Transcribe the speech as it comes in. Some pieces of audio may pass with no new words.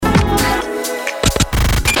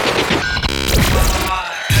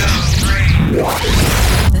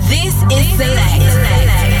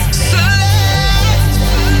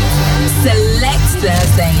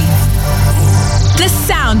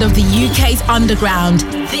is underground.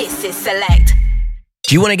 This is Select.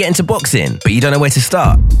 Do you want to get into boxing, but you don't know where to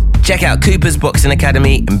start? Check out Cooper's Boxing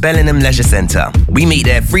Academy in Bellingham Leisure Centre. We meet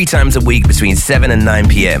there 3 times a week between 7 and 9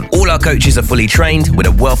 p.m. All our coaches are fully trained with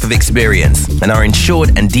a wealth of experience and are insured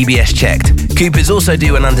and DBS checked. Coopers also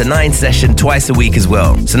do an under 9 session twice a week as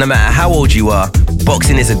well. So no matter how old you are,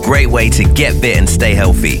 boxing is a great way to get fit and stay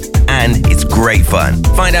healthy. And it's great fun.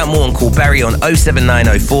 Find out more and call Barry on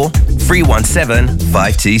 07904 317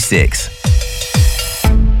 526.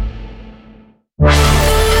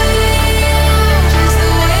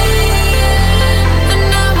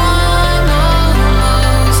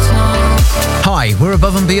 Hi, we're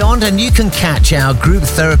Above and Beyond, and you can catch our group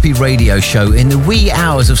therapy radio show in the wee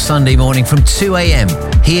hours of Sunday morning from 2 a.m.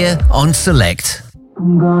 here on Select.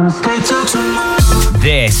 I'm gonna stay till tomorrow.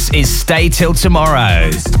 This is Stay Till Tomorrow,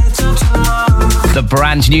 the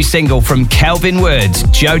brand new single from Kelvin Woods,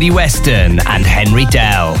 Jodie Weston and Henry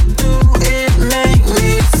Dell.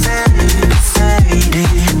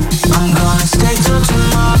 I'm gonna stay till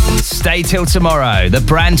tomorrow. Stay Till Tomorrow, the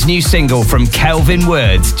brand new single from Kelvin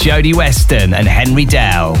Woods, Jodie Weston and Henry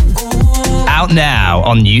Dell. Out now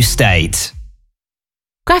on New State.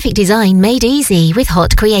 Graphic design made easy with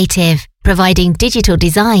Hot Creative, providing digital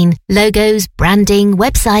design, logos, branding,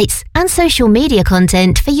 websites, and social media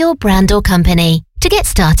content for your brand or company. To get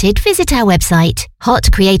started, visit our website,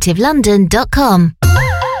 hotcreativelondon.com.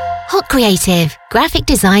 Hot Creative, graphic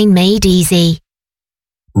design made easy.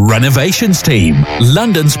 Renovations Team,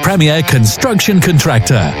 London's premier construction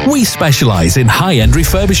contractor. We specialise in high-end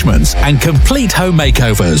refurbishments and complete home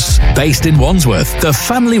makeovers. Based in Wandsworth, the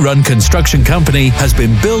family-run construction company has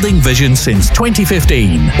been building vision since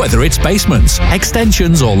 2015. Whether it's basements,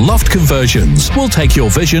 extensions or loft conversions, we'll take your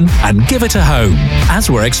vision and give it a home. As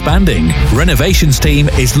we're expanding, Renovations Team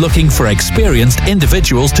is looking for experienced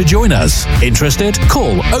individuals to join us. Interested?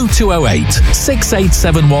 Call 0208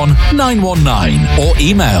 6871 919 or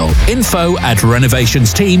email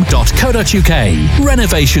info@renovationsteam.co.uk.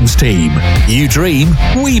 Renovations Team. You dream,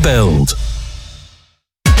 we build.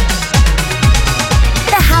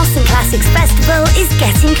 The House and Classics Festival is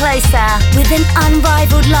getting closer with an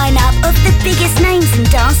unrivaled lineup of the biggest names in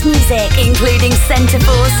dance music, including Centre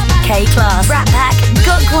Force, K-Class, Rat Pack,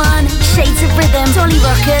 Got One, Shades of Rhythm, Dolly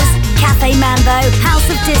Rockers, Cafe Mambo, House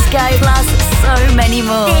of Disco, plus so many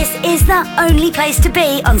more. This is the only place to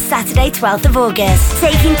be on Saturday 12th of August,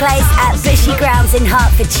 taking place at Bushy Grounds in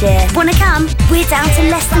Hertfordshire. Wanna come? We're down to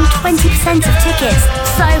less than 20% of tickets,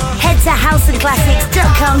 so head to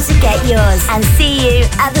houseandclassics.com to get yours and see you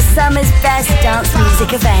at the summer's best dance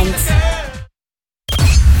music event.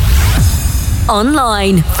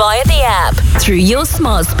 Online, via the app, through your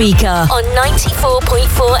smart speaker on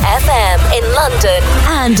 94.4 FM in London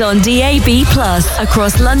and on DAB+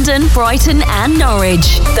 across London, Brighton and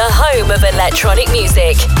Norwich, the home of electronic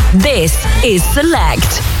music. This is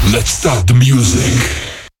Select. Let's start the music.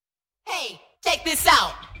 Hey, check this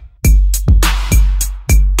out.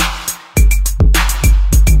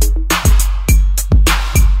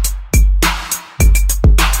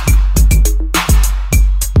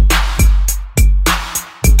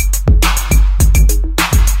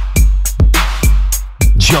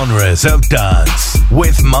 Genres of Dance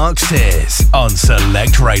with Mark Sears on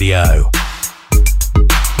Select Radio.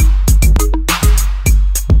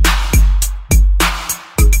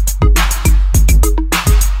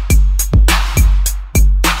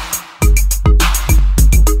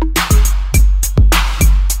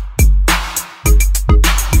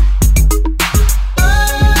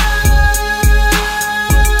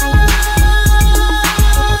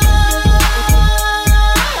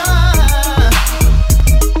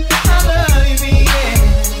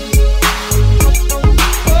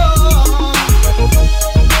 Oh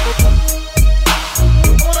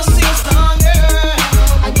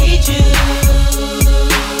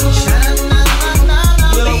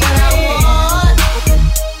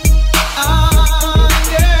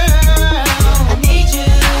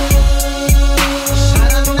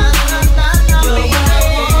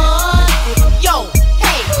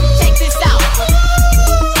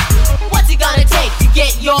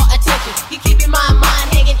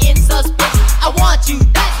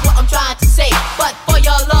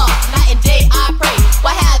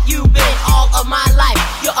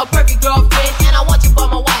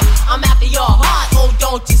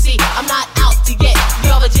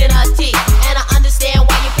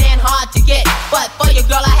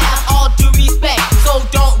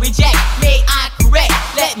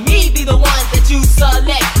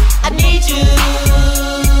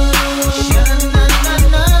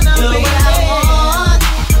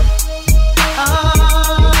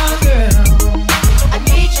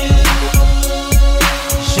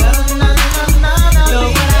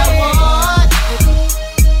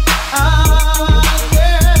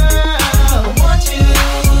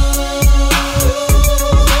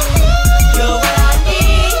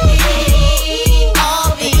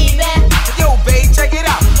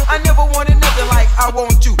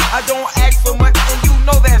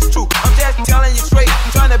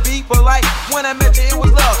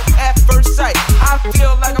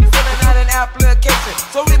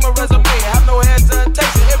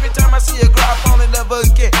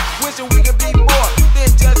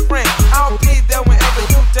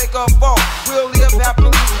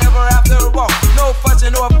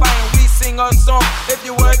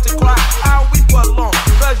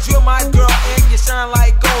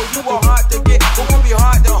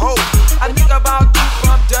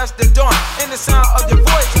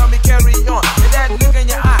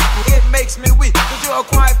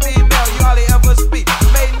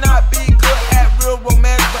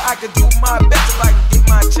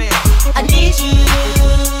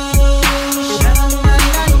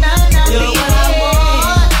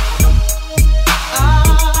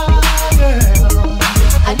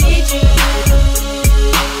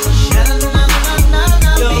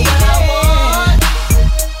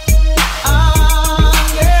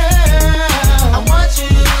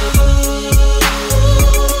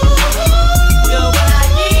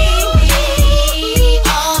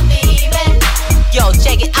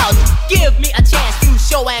check it out. Give me a chance to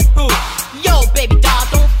show and prove. Yo, baby doll,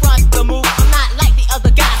 don't front the move. I'm not like the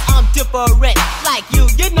other guys, I'm different. Like you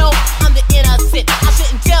know I'm the innocent. I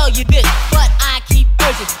shouldn't tell you this, but I keep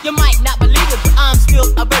urging. You might not believe it, but I'm still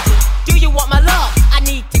a virgin. Do you want my love? I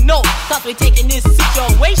need to know. Cause we're taking this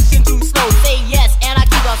situation too slow. Say yes, and I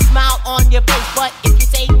keep a smile on your face. But if you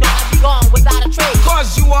say no, I'll be gone without a trace.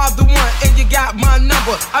 Cause you are the one, and you got my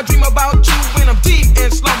number. I dream about you when I'm deep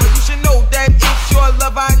in slumber. You should know that it's your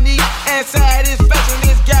love I need, and satisfaction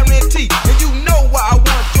is guaranteed. And you know why I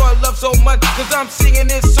want your love so much, cause I'm singing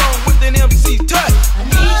this song with an MC touch. I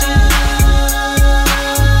need you.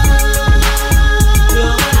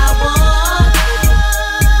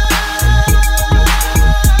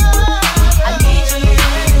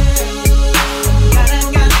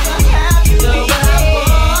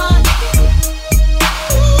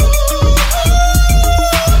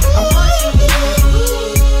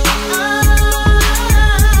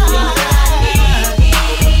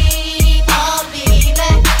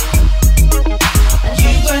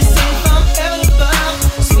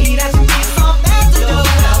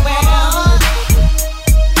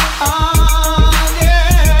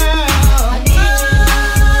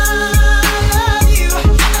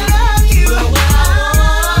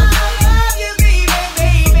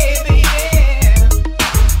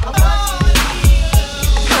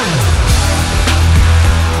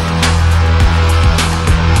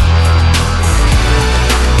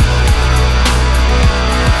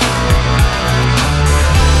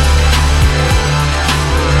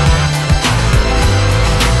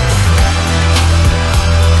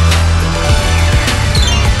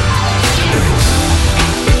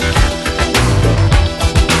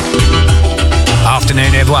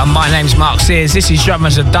 My name's Mark Sears. This is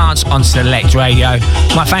Drummers of Dance on Select Radio.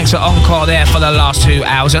 My thanks to Encore there for the last 2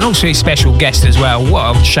 hours, and also his special guest as well.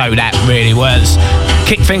 What a show that really was.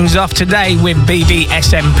 Kick things off today with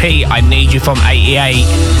BBSMP, I Need You from 88.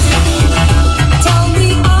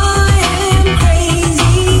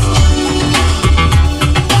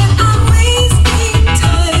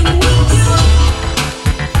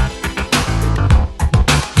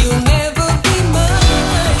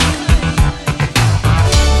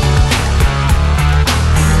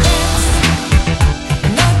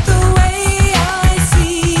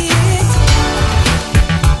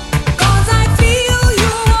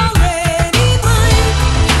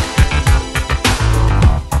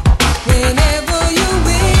 When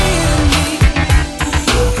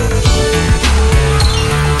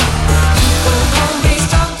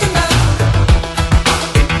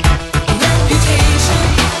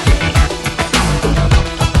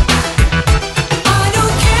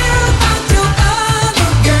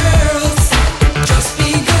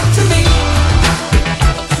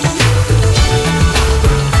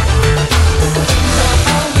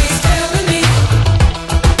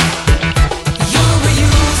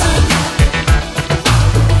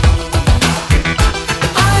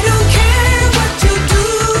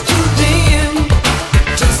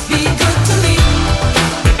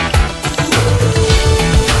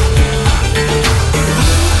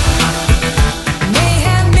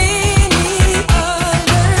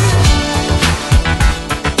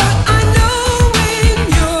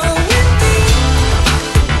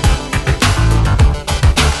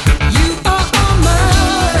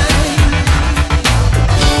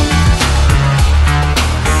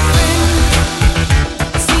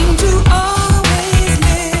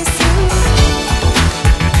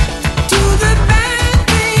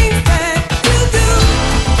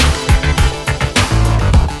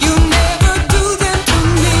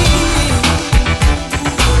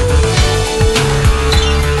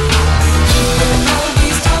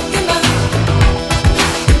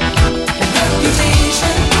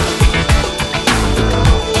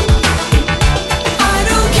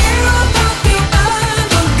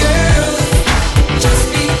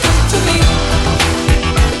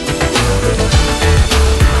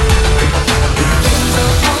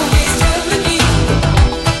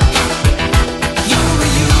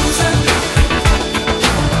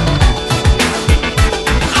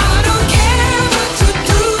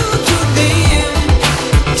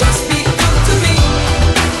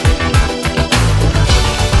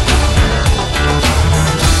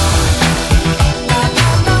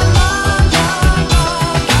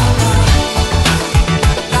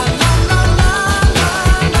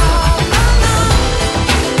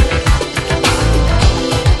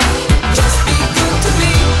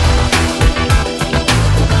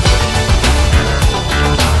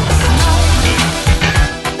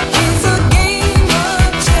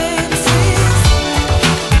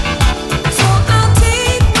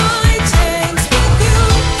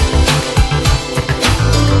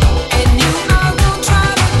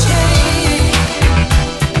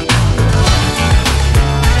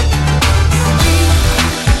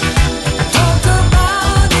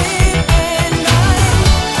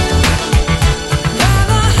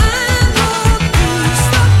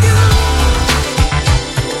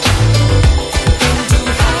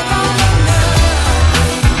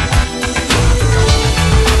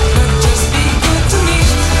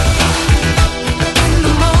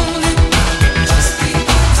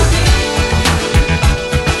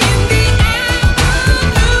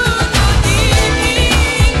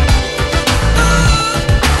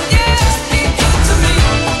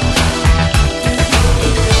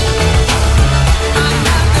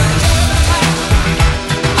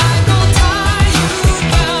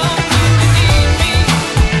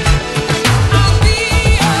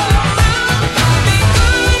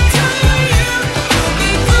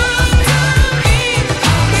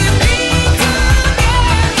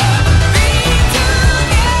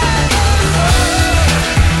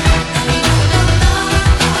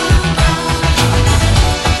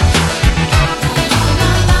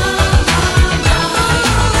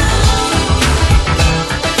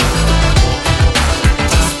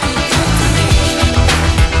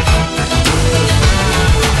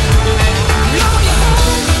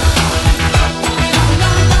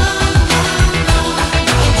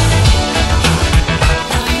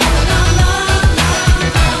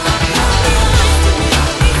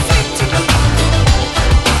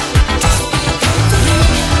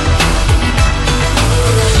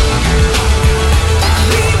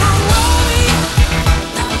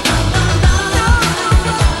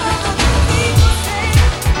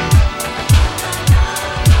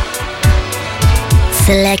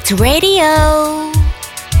Select Radio.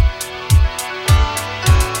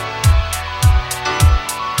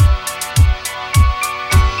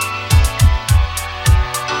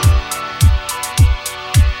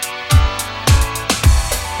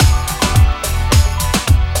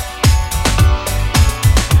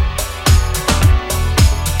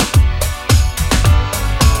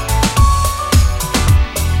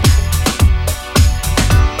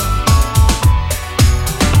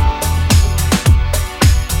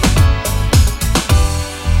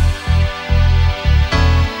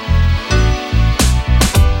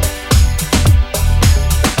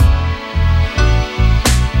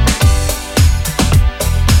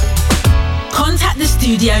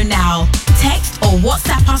 Now. Text or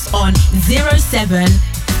WhatsApp us on 07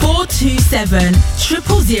 427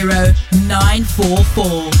 000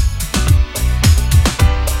 944.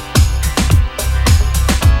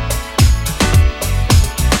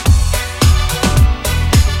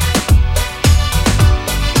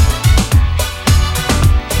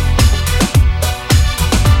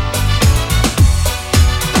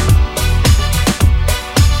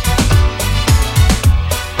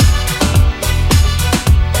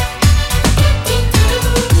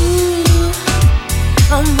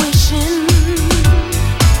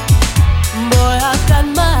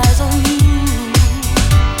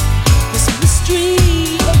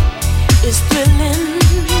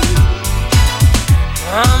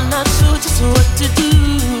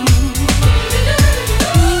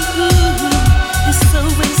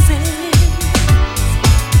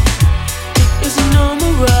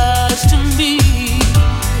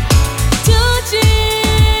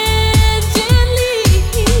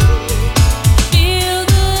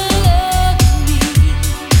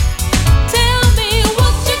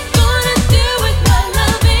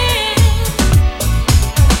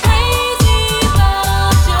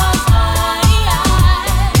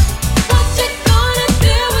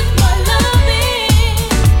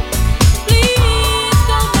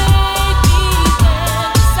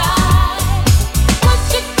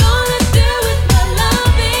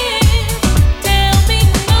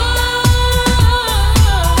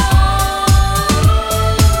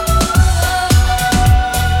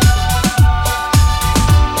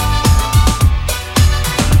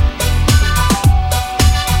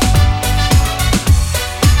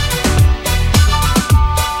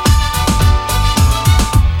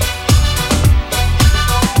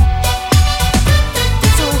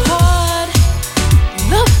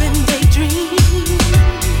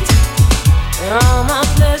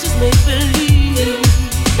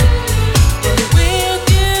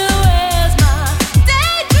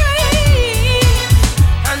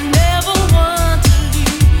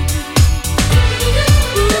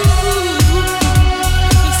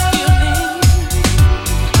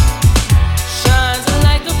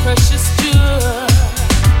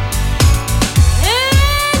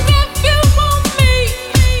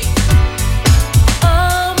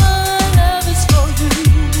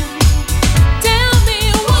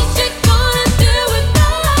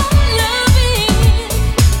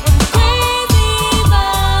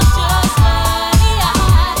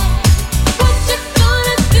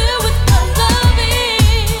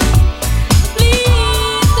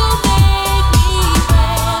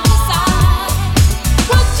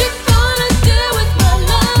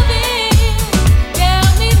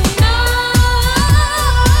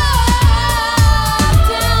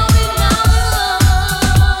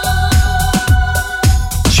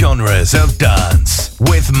 Of Dance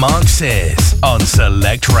with Mark Sears on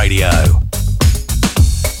Select Radio.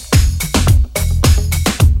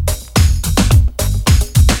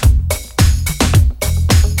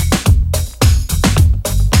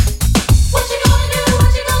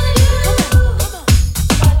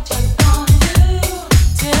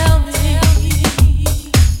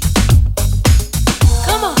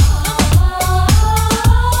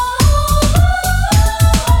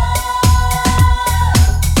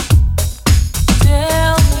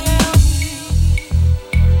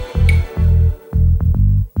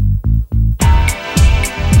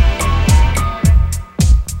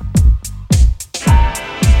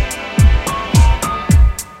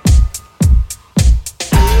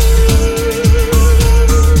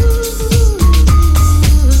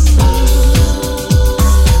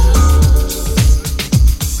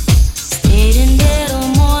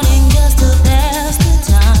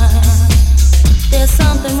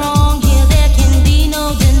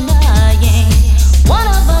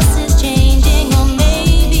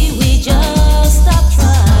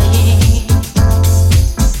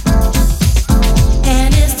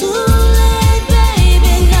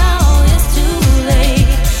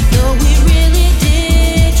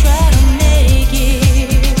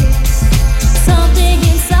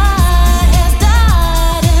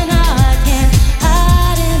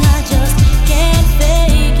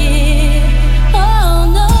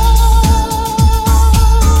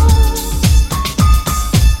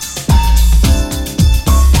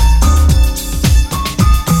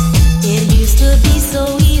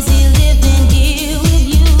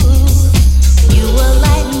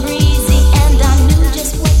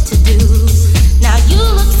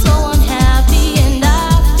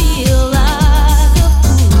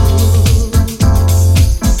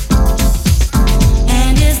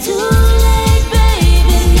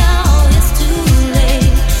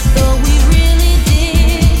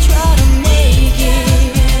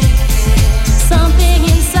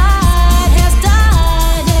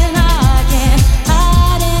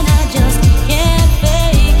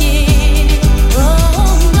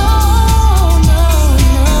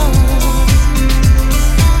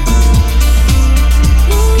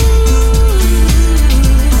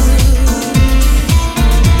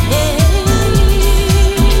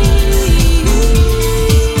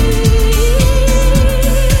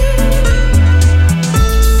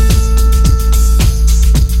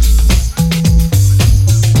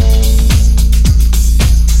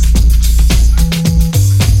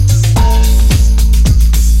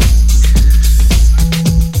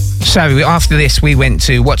 So after this, we went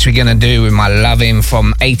to What We Gonna Do With My Lovin'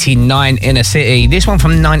 from 89 Inner City. This one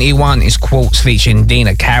from 91 is Quartz featuring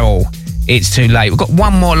Dina Carroll. It's Too Late. We've got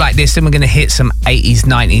one more like this, then we're going to hit some 80s,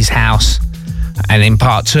 90s house. And in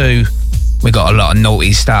part two, we got a lot of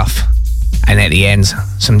naughty stuff. And at the end,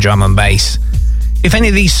 some drum and bass. If any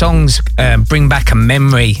of these songs bring back a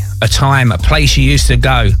memory, a time, a place you used to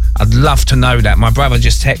go, I'd love to know that. My brother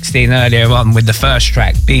just texted in earlier on with the first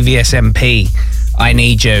track, BVSMP, I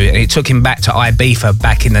Need You, and it took him back to Ibiza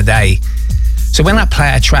back in the day. So when I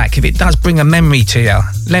play a track, if it does bring a memory to you,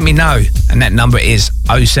 let me know. And that number is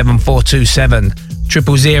 07427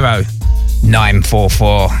 000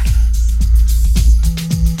 944.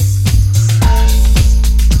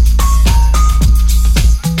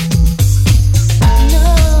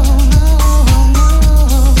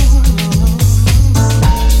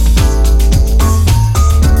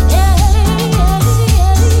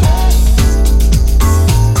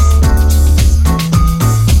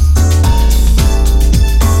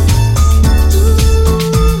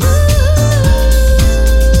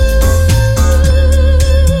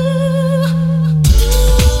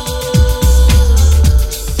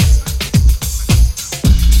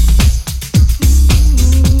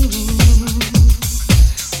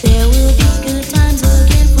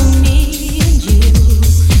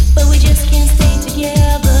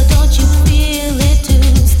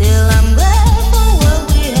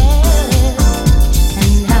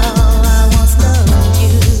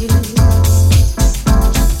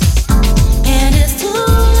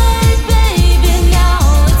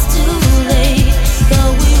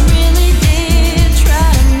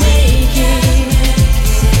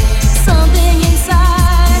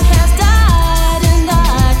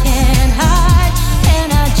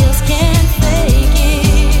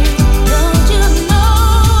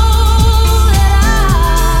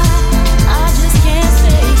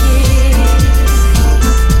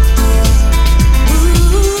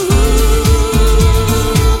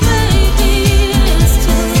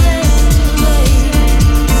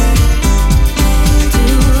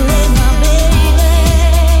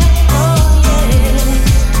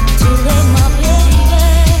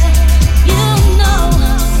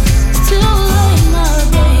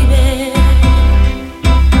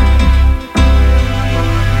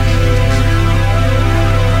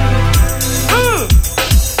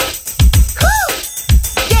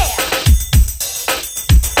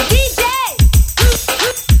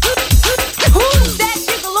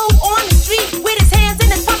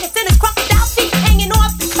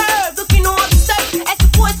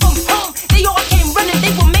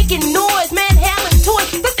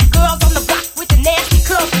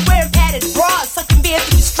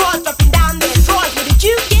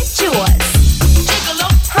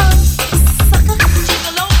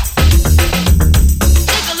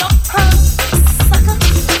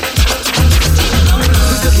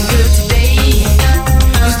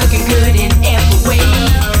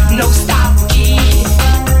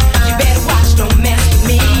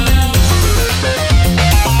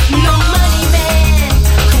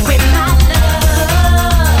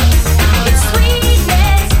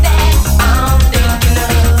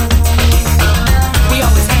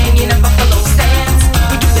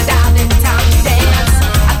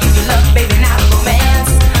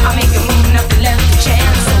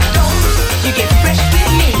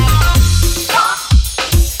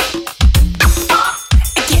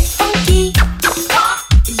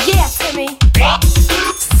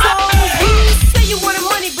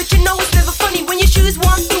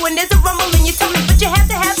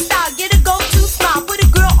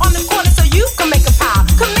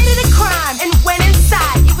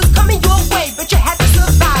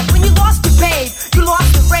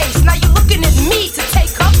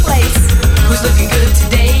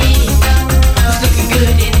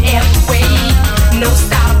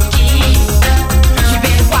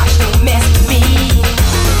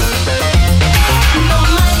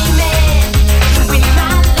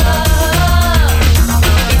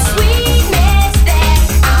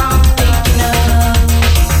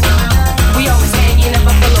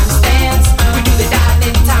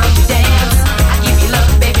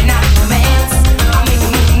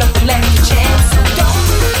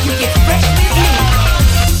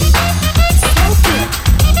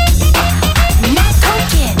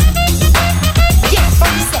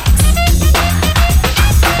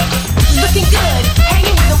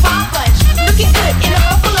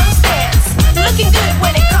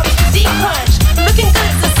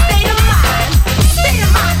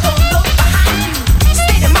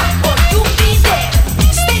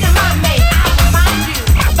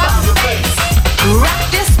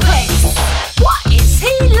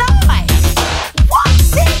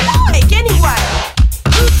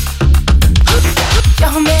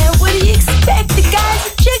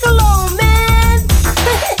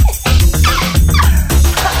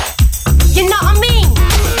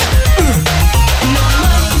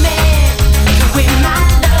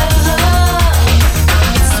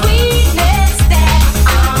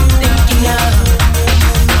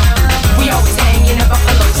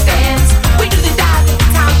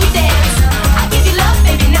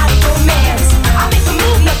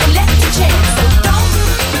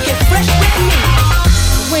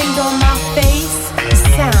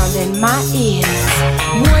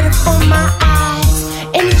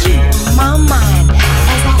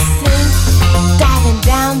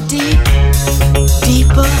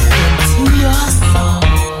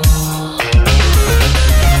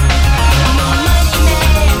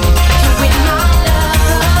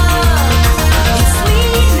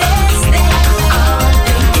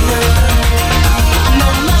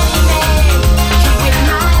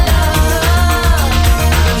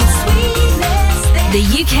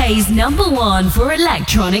 number one for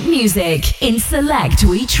electronic music. In Select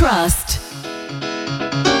we trust.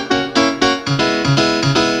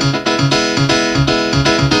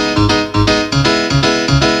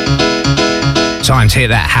 Time to hear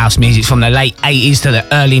that house music from the late 80s to the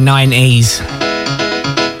early 90s.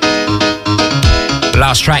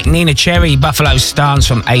 Last track, Nina Cherry, Buffalo Stance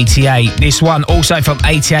from 88. This one also from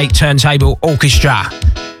 88, Turntable Orchestra.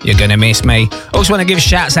 You're Gonna Miss Me. Also want to give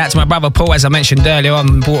shouts out to my brother Paul, as I mentioned earlier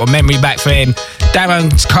on, brought a memory back for him. Darren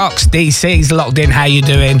Cox, DC's locked in, how you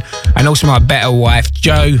doing? And also my better wife,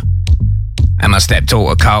 Jo, and my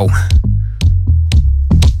stepdaughter, Cole.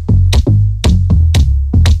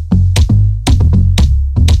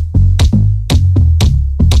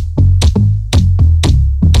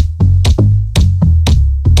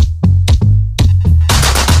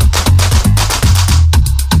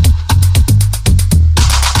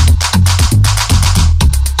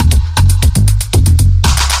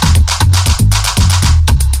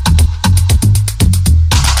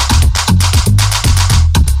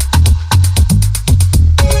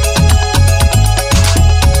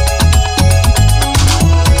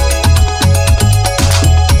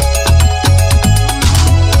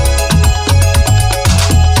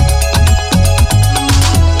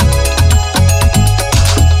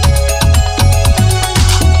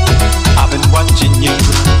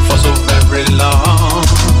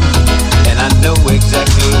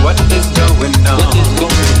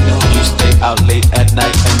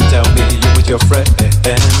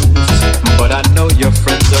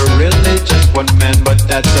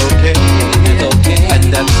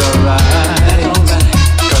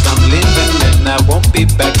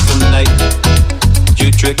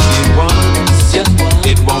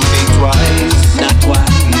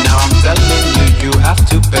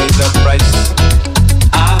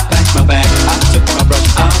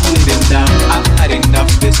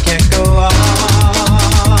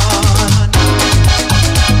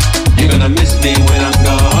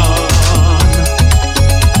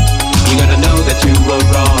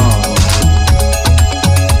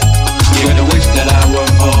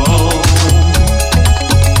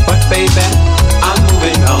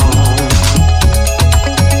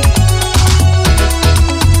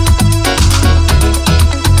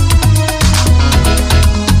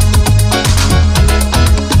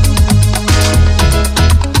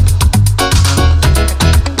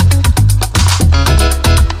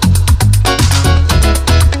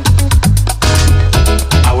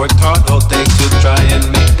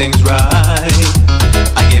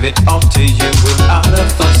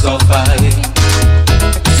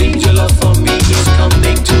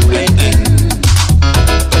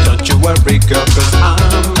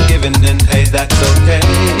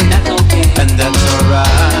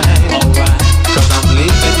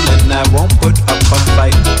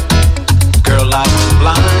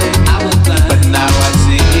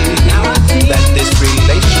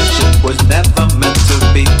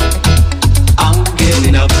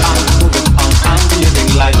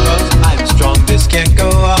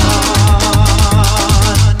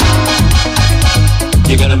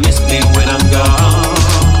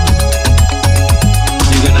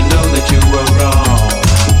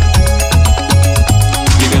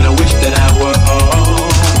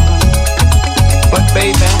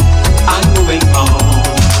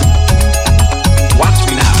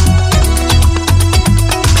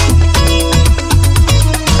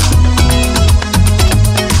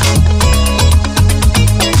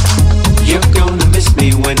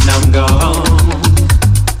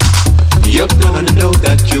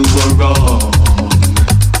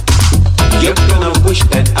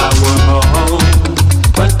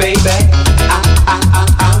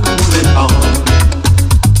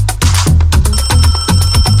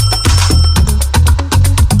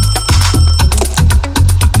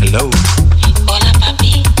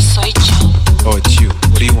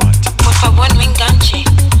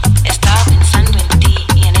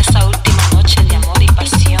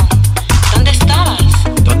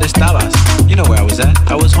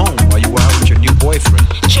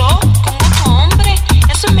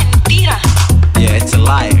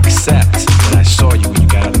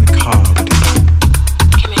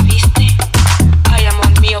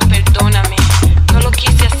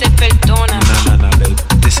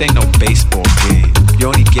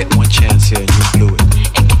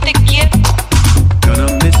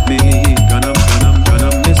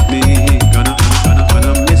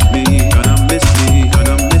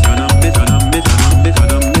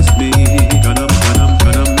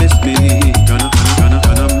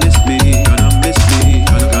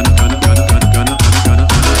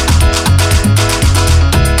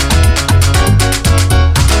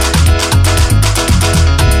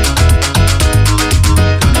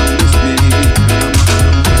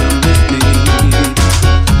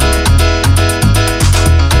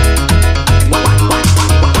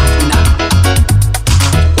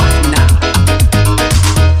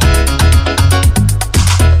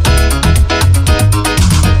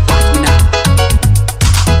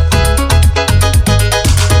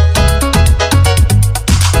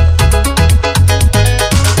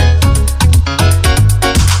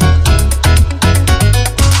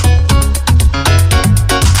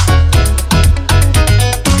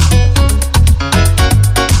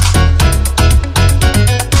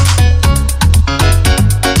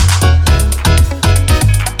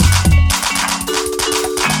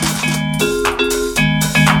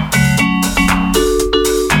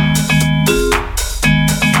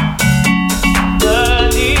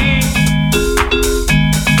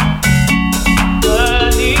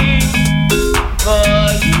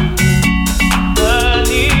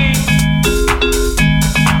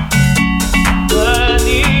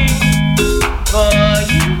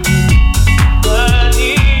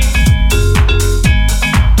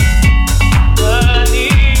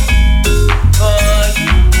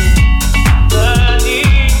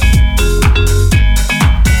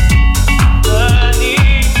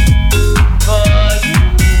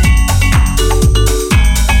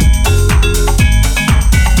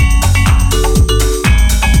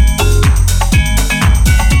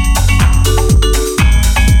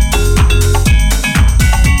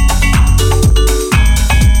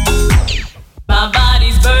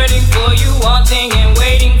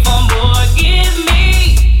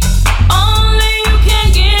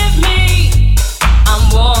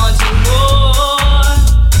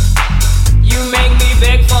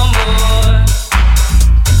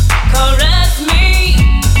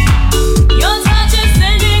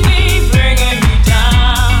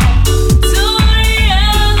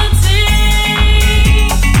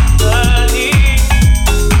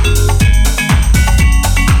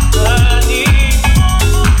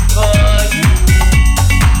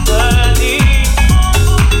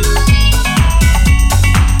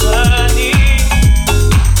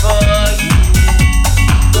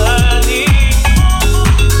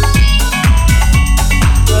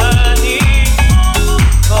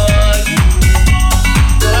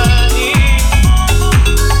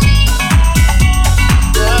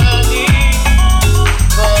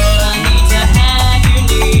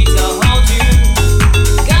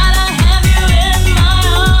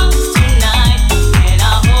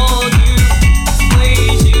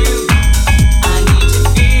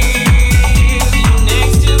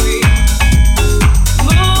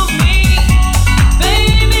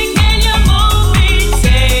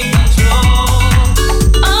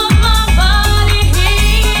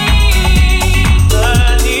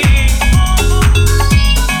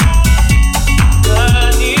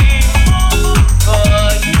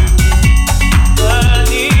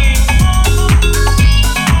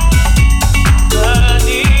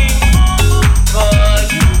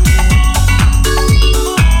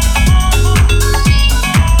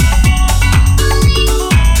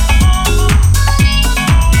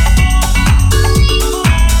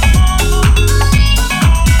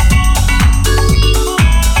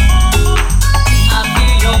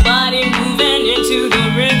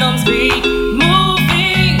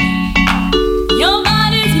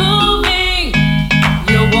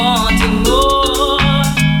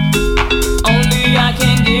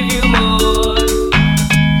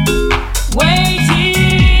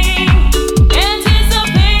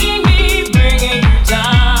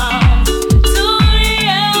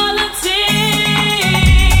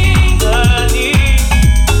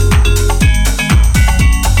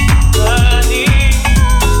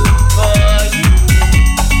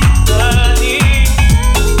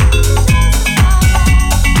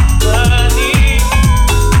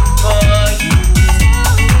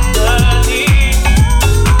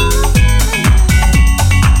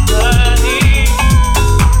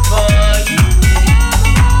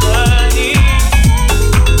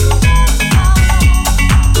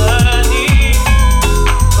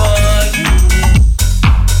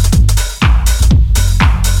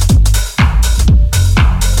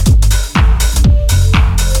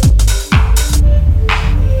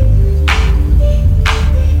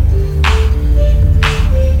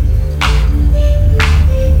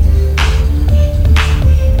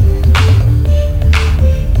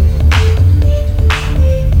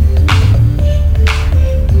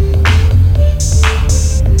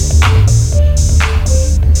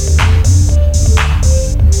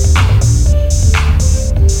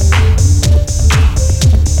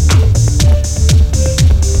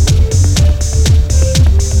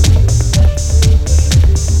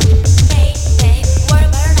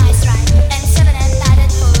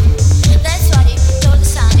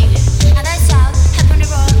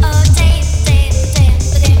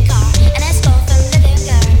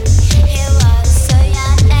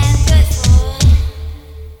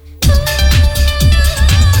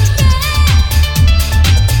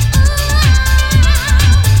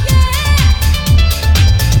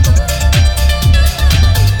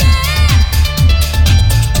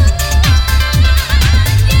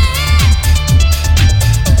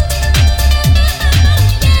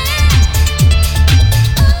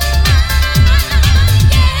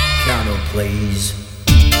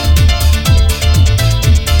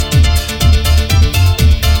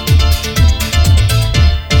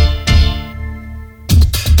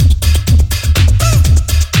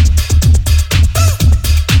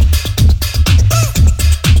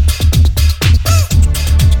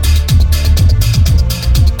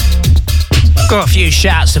 Got a few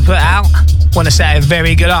shouts to put out. Want to say a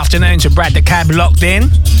very good afternoon to Brad the Cab locked in.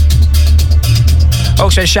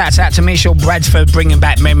 Also shouts out to Michelle Bradford bringing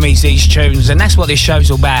back memories, these tunes, and that's what this show's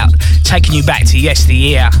all about, taking you back to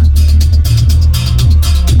yesteryear.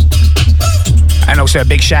 And also a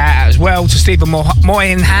big shout out as well to Stephen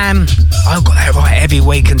Moynihan. I've got that right every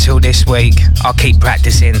week until this week. I'll keep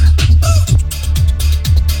practicing.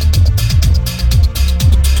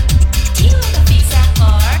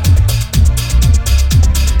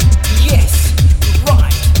 Yes,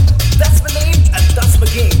 right. That's my name and that's my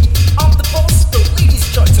game. I'm the boss, the ladies'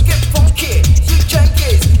 choice. So get funky. You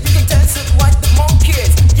junkies, you can dance it like the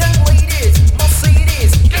monkeys. Young ladies,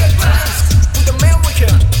 Mercedes, get danced with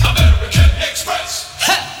American Express.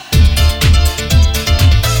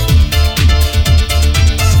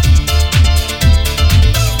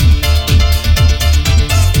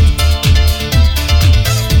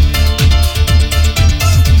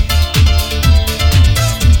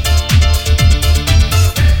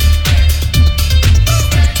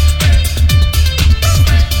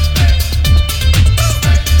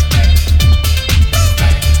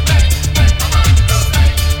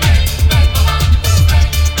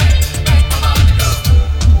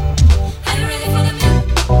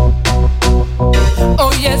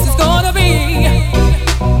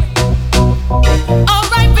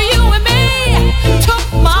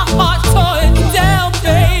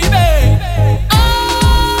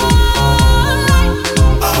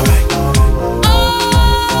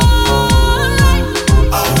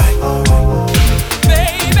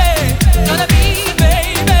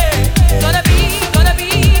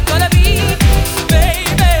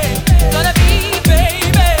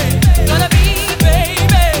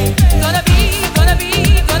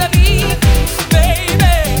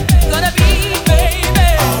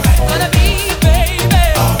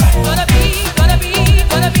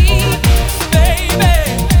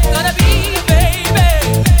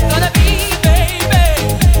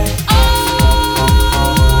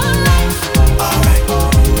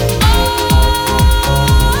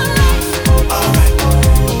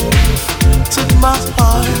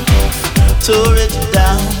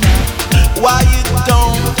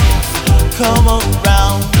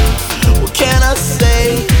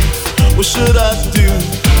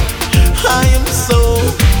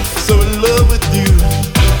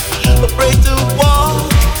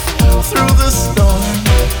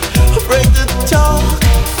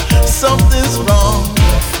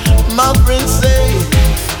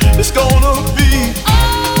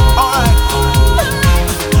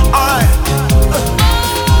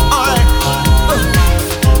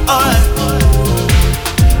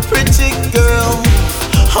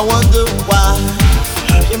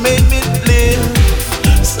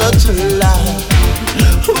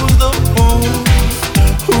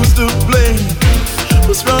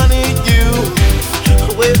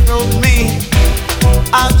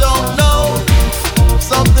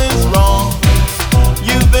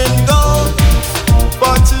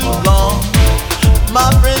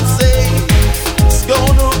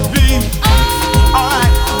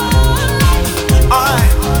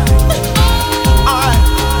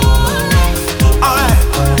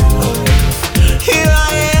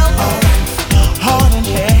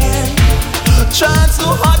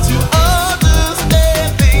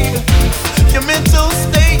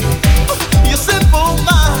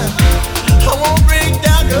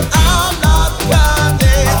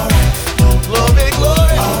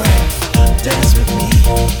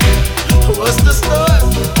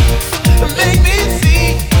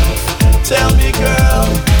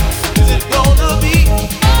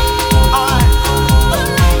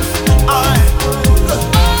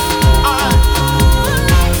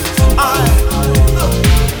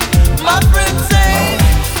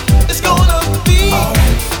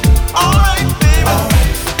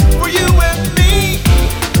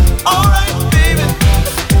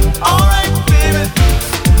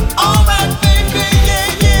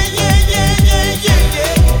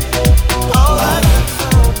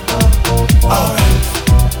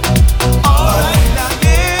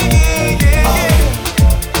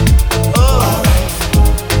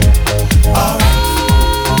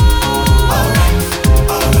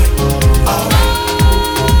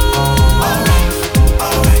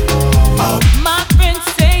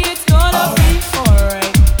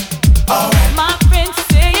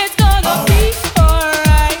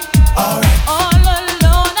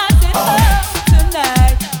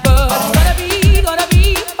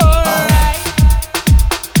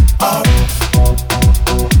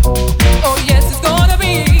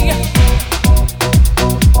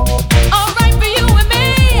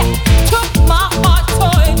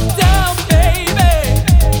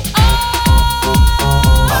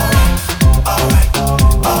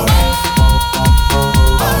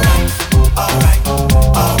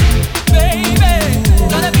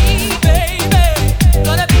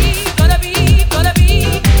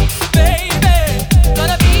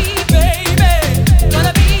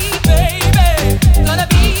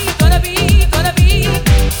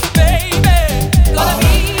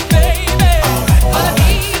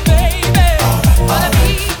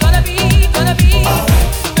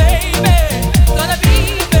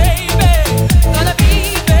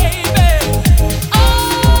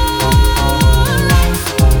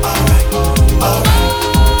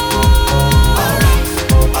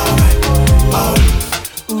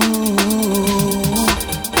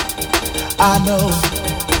 I know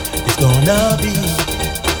it's gonna be.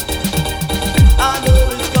 I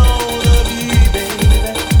know it's gonna be, baby.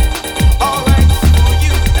 Alright for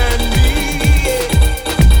you and me.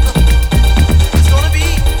 It's gonna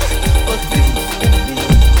be for you and me.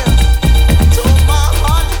 To my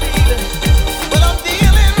heart, baby. But I'm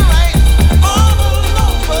feeling right. All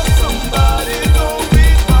alone, but somebody's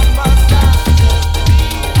always by my side.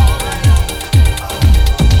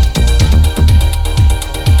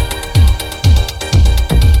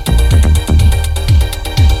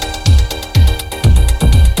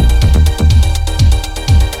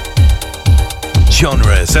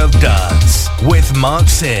 Genres of Dance with Mark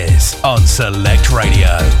Sears on Select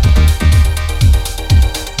Radio.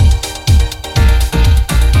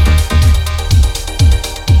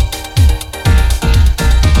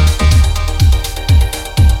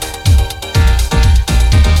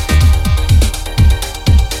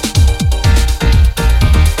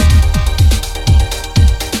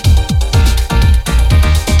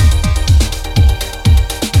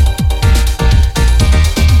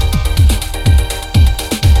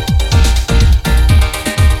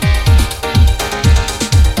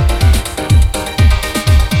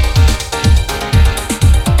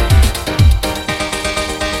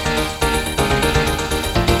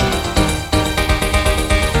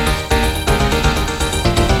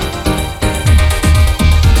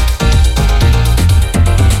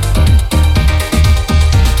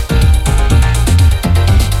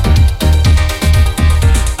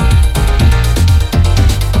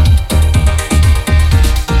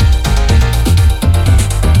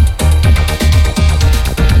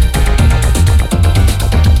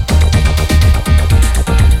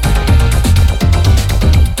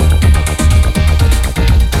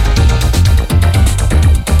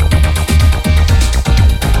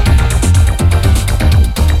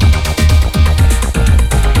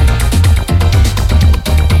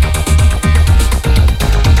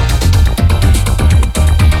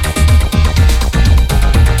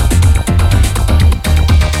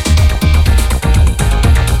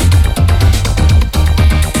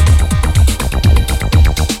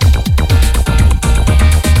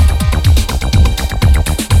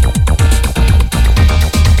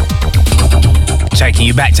 Taking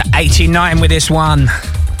you back to 89 with this one.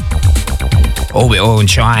 Orbit Oil and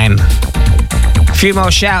Chime. A few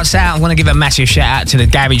more shouts out. I want to give a massive shout out to the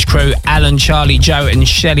Garage crew. Alan, Charlie, Joe and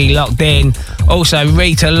Shelley locked in. Also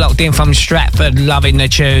Rita locked in from Stratford, loving the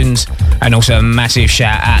tunes. And also a massive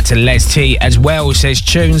shout out to Les T as well, who says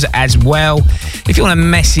tunes as well. If you want to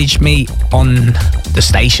message me on the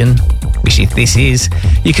station, which this is,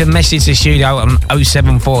 you can message the studio on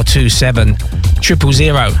 07427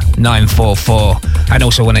 000 944. And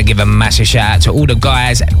also want to give a massive shout out to all the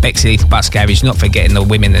guys at Bexley Bus Garage, not forgetting the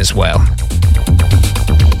women as well.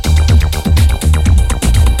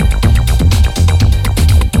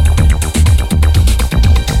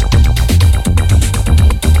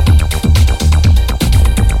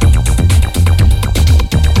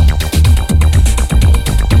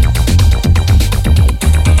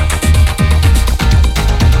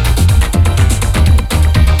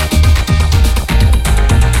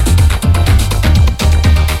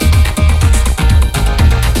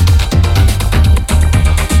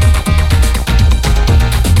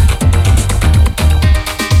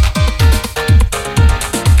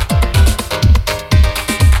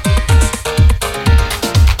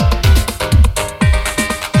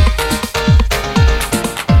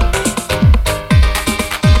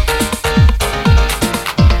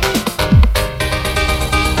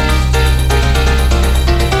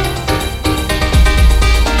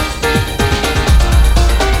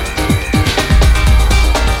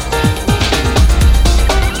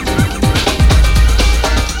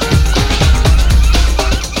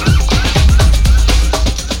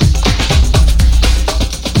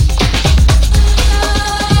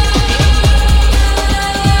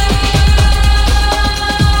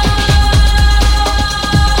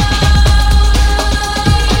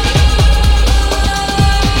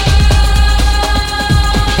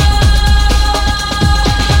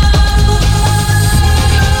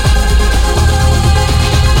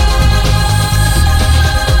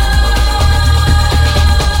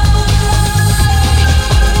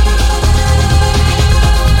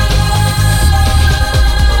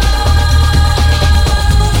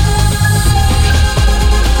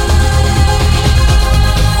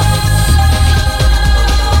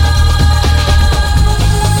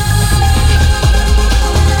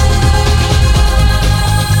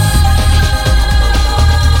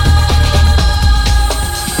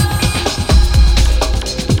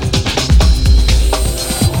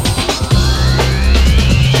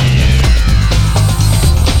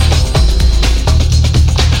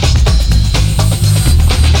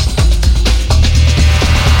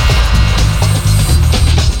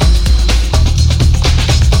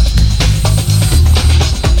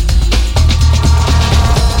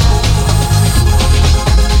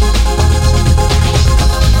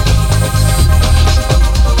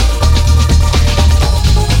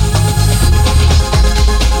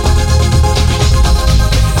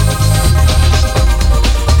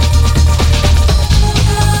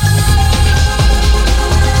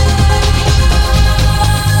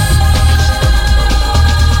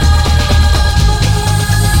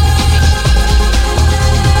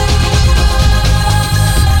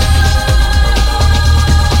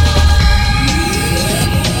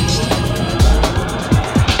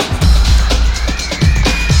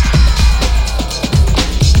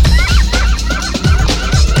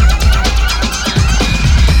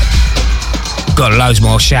 Got loads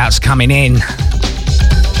more shouts coming in.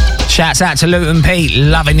 Shouts out to Luton Pete,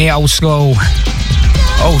 loving the old school.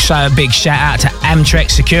 Also a big shout out to Amtrak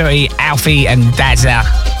Security, Alfie and Dazza.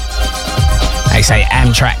 They say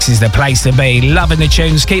Amtrak's is the place to be. Loving the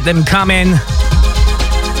tunes, keep them coming.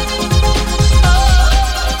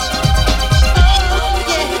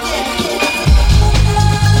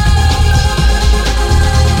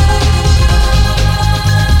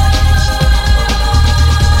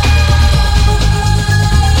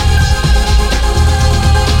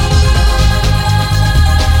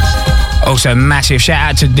 Also, massive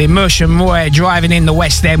shout out to Dimush and Roy driving in the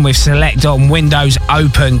West End with Select on, windows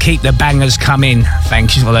open. Keep the bangers coming.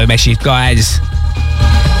 Thank you for the message, guys.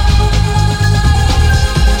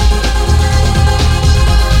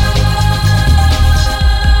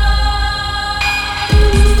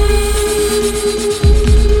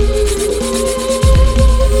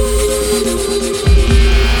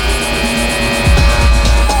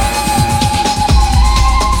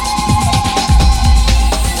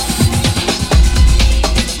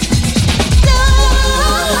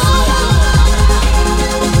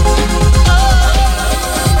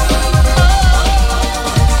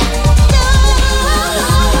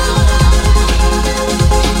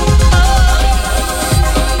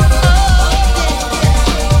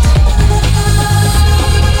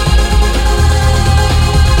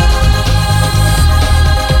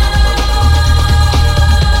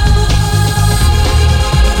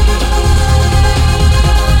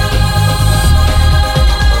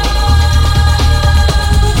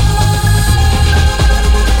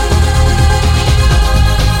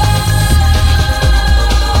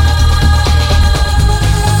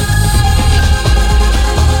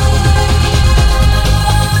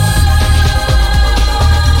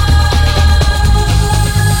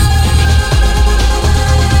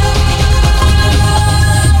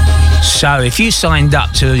 So if you signed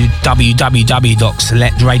up to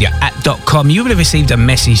www.selectradioapp.com, you would have received a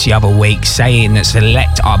message the other week saying that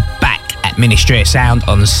Select are back at Ministry of Sound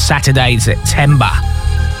on Saturday, September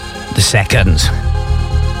the 2nd.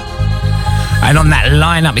 And on that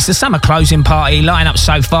lineup, it's the summer closing party. Lineup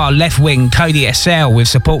so far: Left Wing, Cody SL with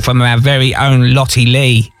support from our very own Lottie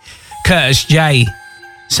Lee, Curtis J,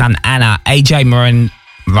 Son Anna, AJ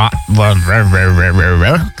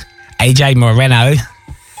Moreno,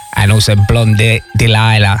 and also Blonde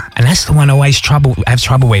Delilah. And that's the one I always have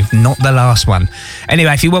trouble with, not the last one.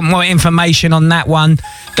 Anyway, if you want more information on that one,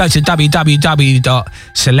 go to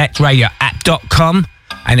www.selectradioapp.com,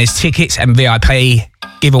 and there's tickets and VIP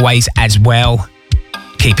giveaways as well.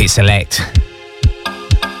 Keep it select.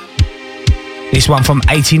 This one from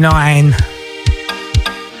 89.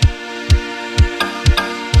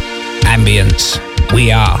 Ambience.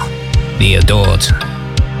 We are the adored.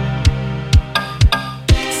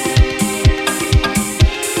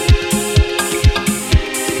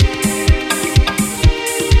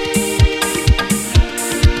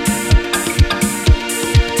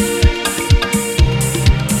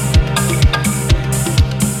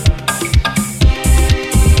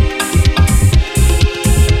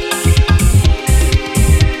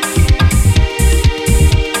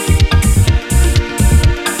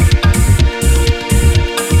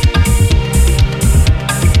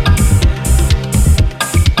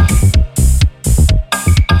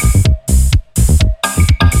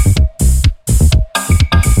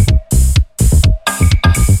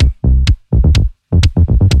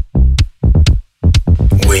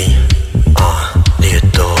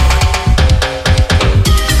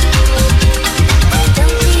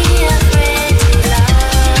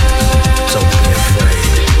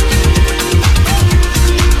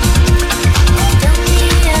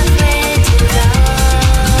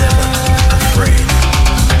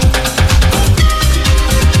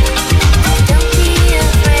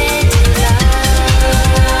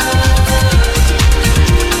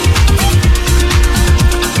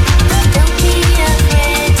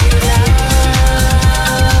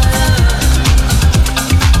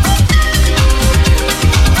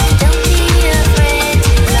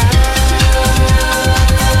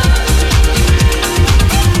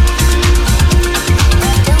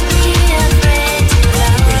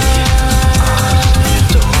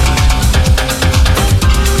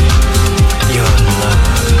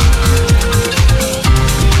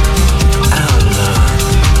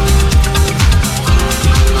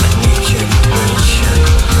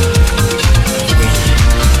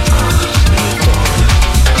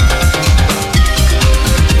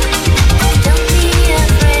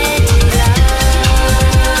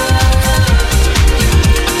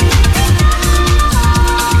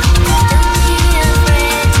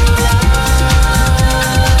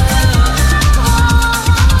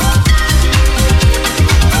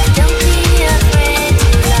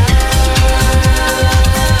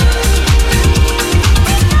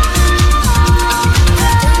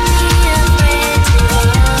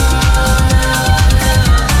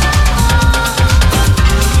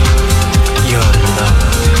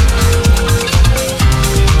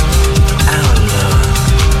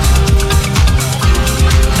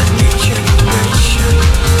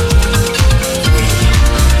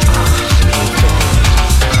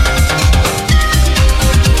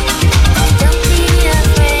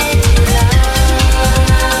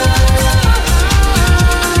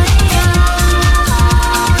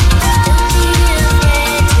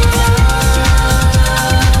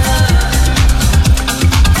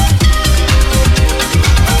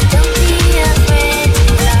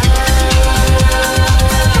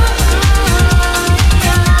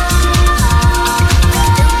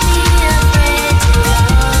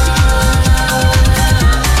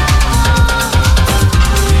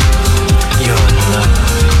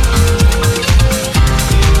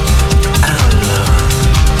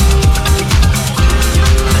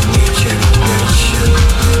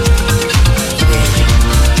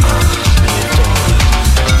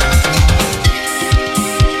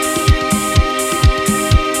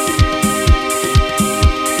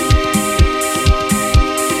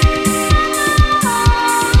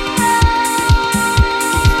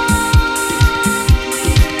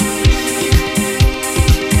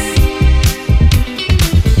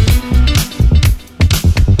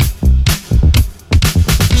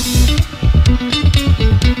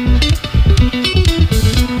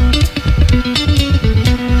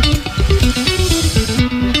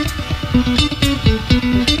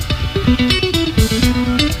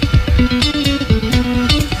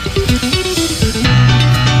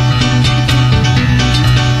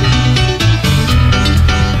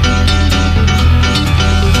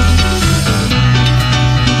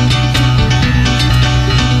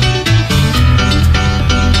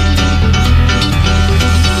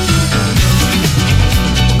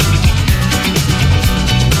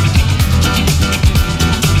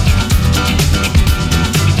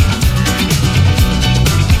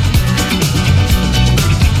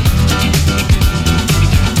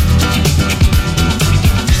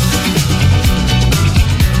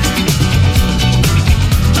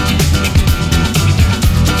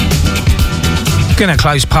 Going to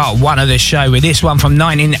close part one of this show with this one from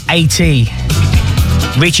 1980.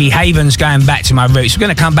 Richie Havens, Going Back to My Roots. We're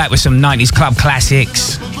going to come back with some 90s club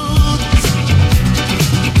classics.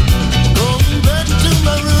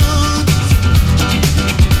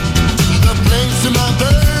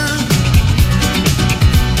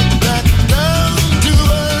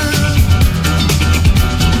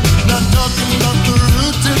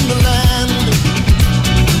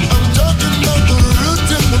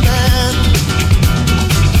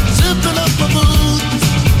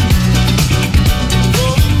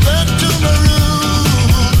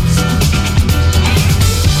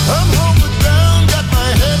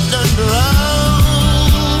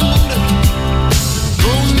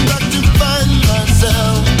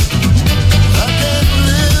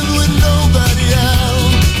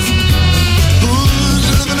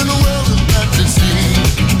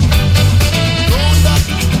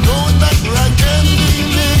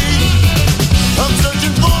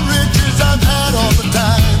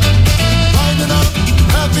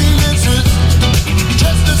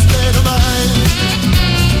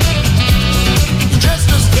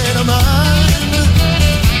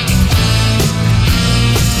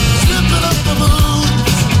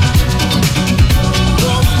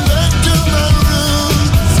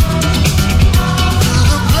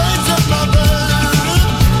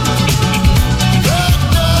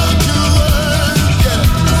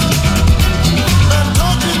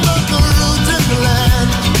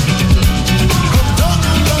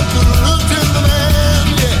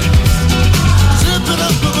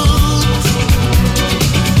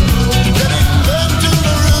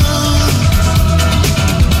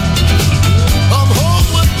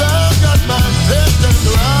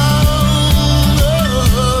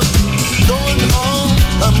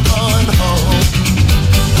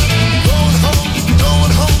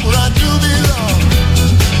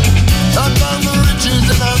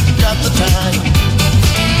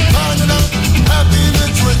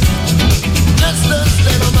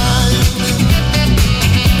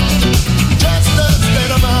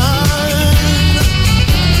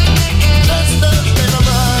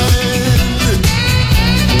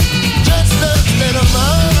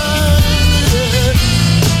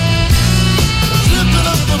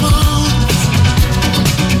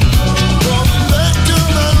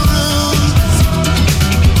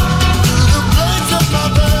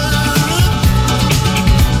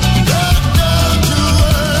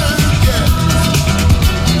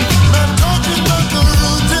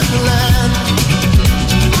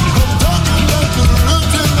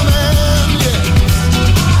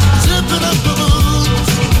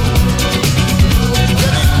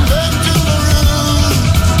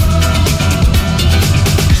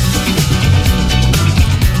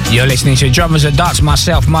 You're listening to Drummers and Darts,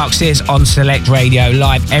 myself, Mark Sears, on Select Radio,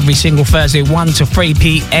 live every single Thursday, 1 to 3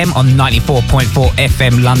 p.m. on 94.4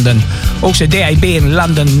 FM London. Also DAB in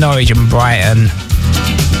London, Norwich and Brighton.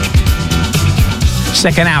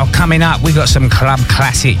 Second hour coming up, we got some club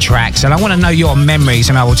classic tracks, and I want to know your memories,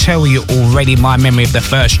 and I will tell you already my memory of the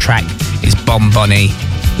first track is Bon Bonnie.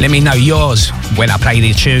 Let me know yours when I play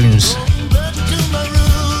the tunes.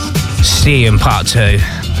 See you in part 2.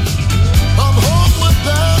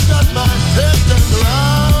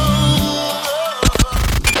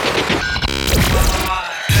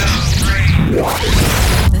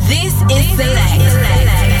 This is Select.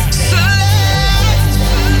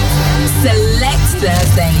 Select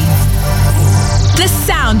Thursdays. The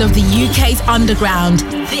sound of the UK's underground.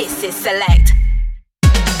 This is Select.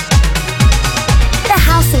 The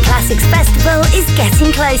House and Classics Festival is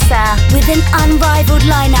getting closer with an unrivaled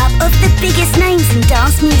lineup of the biggest names in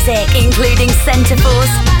dance music, including Centre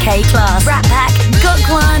Force, K-Class, Rat Pack, Got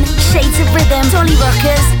One, Shades of Rhythm, Dolly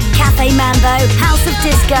Rockers, Cafe Mambo, House of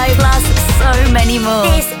Disco, plus so many more.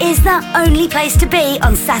 This is the only place to be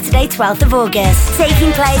on Saturday 12th of August,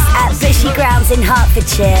 taking place at Bushy Grounds in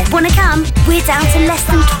Hertfordshire. Wanna come? We're down to less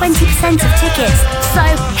than 20% of tickets, so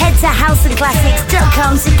head to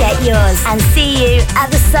houseandclassics.com to get yours and see you at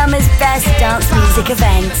the summer's best dance music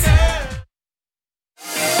event.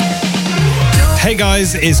 Hey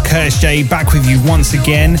guys, it's Curtis J back with you once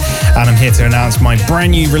again, and I'm here to announce my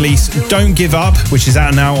brand new release, Don't Give Up, which is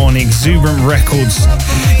out now on Exuberant Records.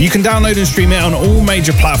 You can download and stream it on all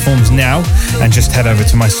major platforms now, and just head over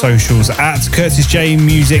to my socials at Curtis J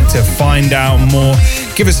Music to find out more.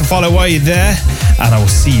 Give us a follow while you're there, and I will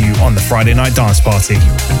see you on the Friday night dance party.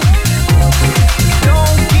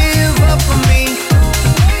 Don't give up on me.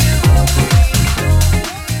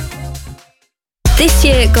 This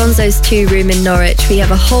year at Gonzo's 2 Room in Norwich, we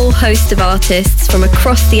have a whole host of artists from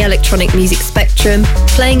across the electronic music spectrum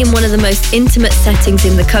playing in one of the most intimate settings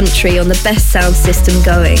in the country on the best sound system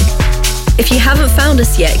going. If you haven't found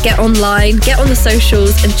us yet, get online, get on the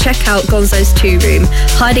socials and check out Gonzo's 2 Room,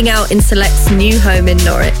 hiding out in Select's new home in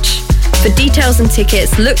Norwich. For details and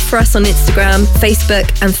tickets, look for us on Instagram, Facebook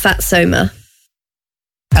and Fatsoma.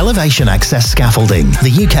 Elevation Access Scaffolding, the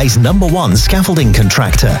UK's #1 scaffolding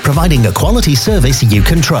contractor, providing a quality service you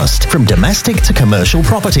can trust, from domestic to commercial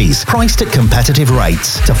properties, priced at competitive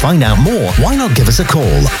rates. To find out more, why not give us a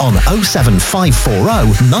call on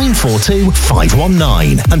 07540 942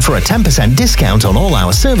 519. And for a 10% discount on all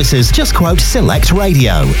our services, just quote Select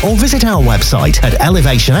Radio or visit our website at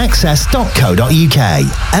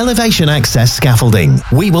elevationaccess.co.uk. Elevation Access Scaffolding.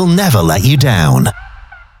 We will never let you down.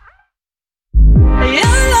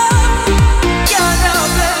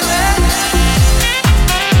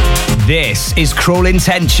 This is Cruel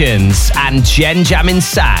Intentions and Jen Jammin'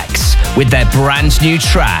 Sax with their brand new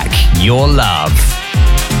track, Your Love.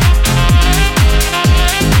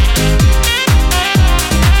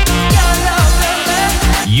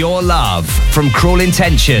 Your Love from Cruel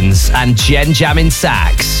Intentions and Jen Jammin'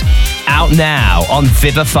 Sax. Out now on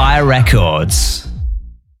Vivifier Records.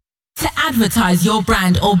 To advertise your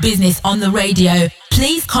brand or business on the radio,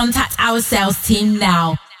 please contact our sales team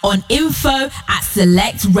now on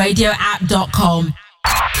info@selectradioapp.com.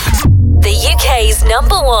 The UK's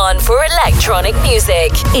 #1 for electronic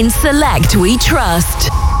music. In Select we trust.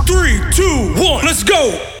 3, 2, 1, let's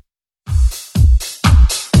go!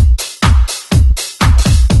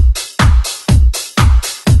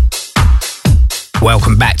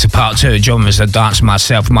 Welcome back to part 2 of Genres of Dance,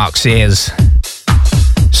 myself, Mark Sears.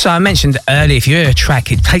 So I mentioned earlier, if you hear a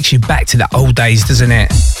track, it takes you back to the old days, doesn't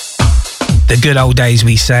it? The good old days,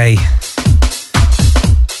 we say.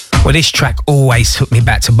 Well, this track always took me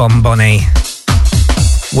back to Bon Bonnie.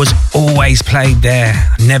 Was always played there.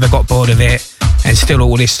 Never got bored of it. And still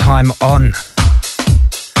all this time on.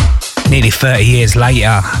 Nearly 30 years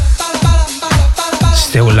later.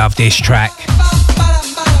 Still love this track.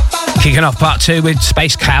 Kicking off part 2 with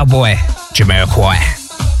Space Cowboy, Jamiroquai.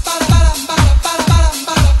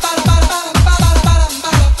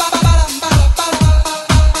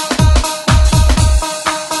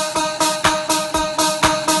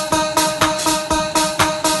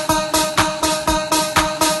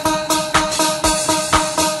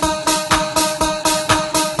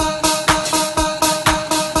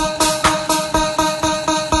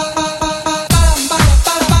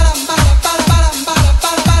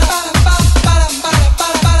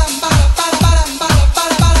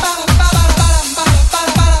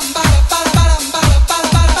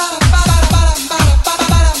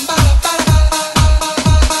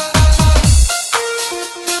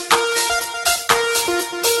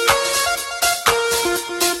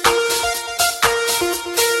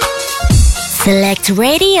 Select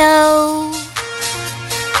Radio.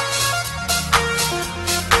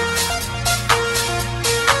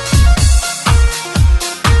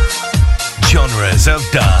 Genres of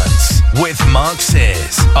Dance with Mark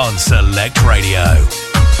Sears on Select Radio.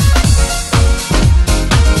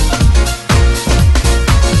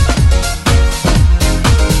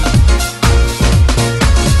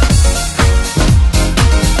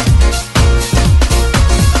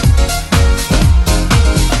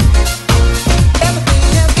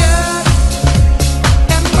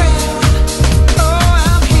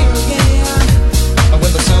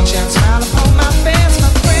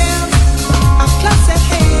 Class at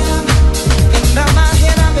hand, and on my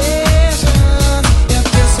head I vision.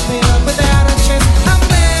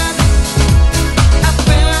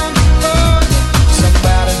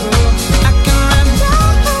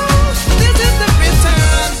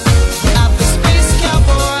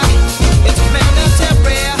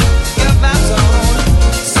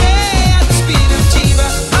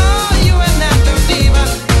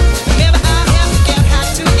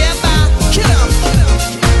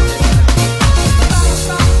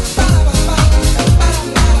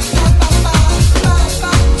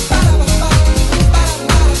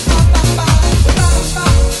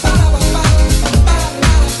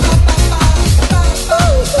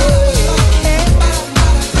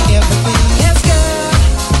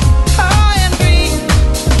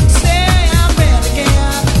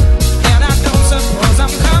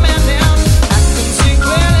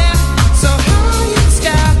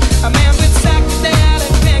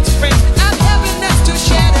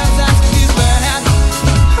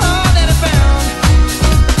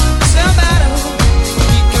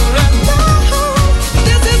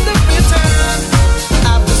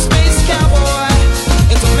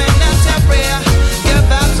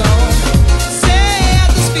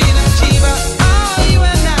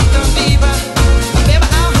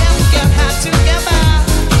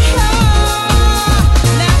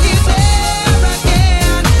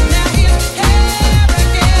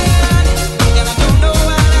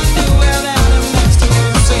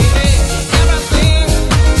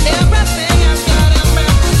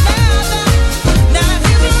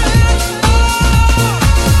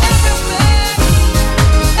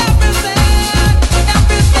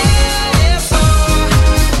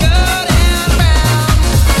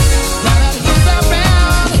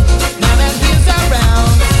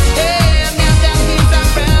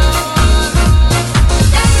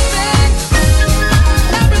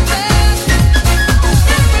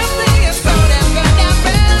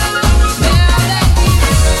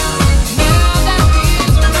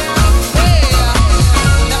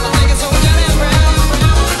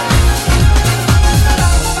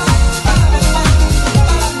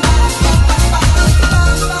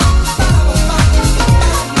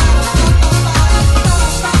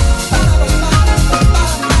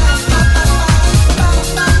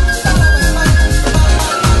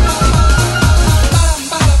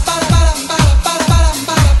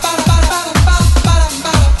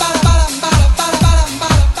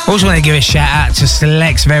 want to give a shout out to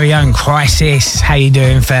Select's very own Crisis. How you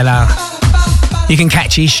doing, fella? You can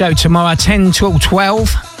catch his show tomorrow 10 till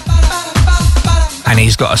 12. And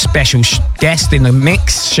he's got a special guest in the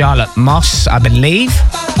mix, Charlotte Moss, I believe.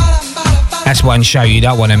 That's one show you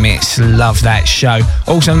don't want to miss. Love that show.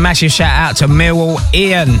 Also, massive shout out to Millwall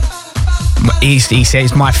Ian. He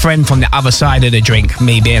says, my friend from the other side of the drink,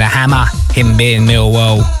 me being a hammer, him being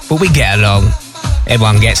Millwall. But we get along.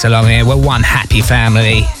 Everyone gets along here. We're one happy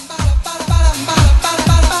family.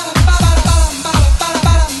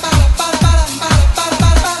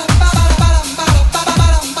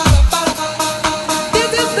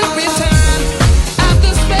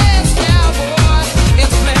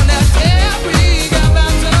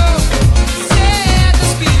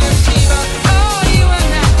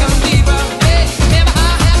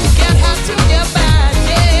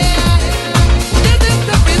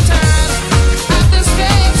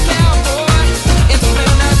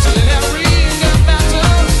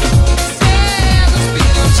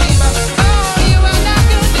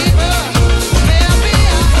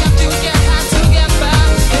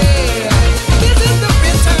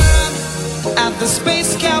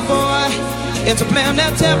 It's a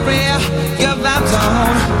planetary, your vibes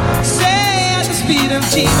on. Say at the speed of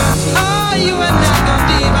Chiba, oh, you are not gonna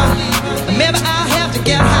diva. Maybe I have to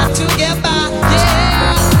get high to get by, yeah.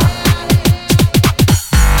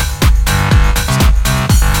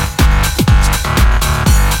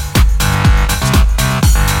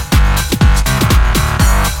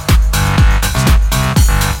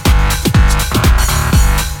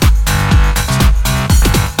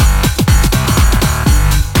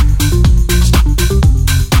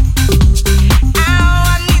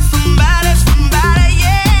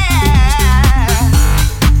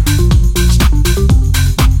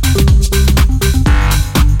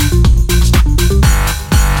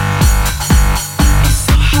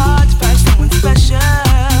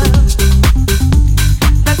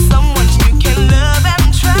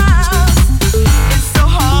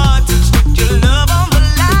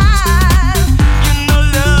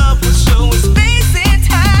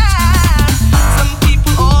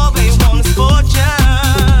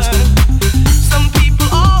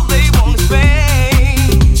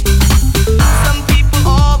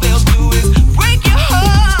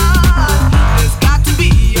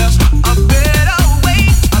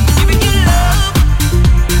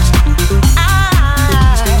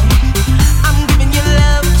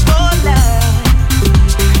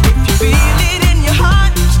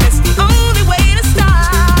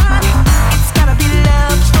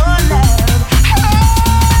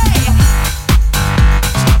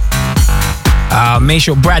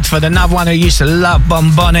 Michelle Bradford, another one who used to love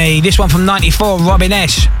Bomboni. This one from 94, Robin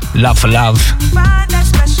S. Love for Love. Find that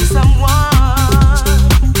special someone.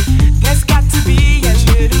 There's got to be a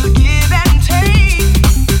little give and take.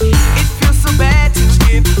 It feels so bad to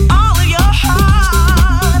give all of your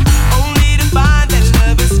heart, only to find that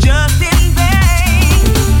love is just in vain.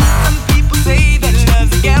 Some people say that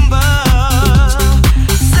love's a gamble.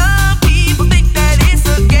 Some people think that it's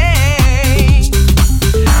a game.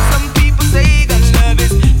 Some people say that love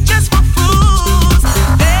is just for fools.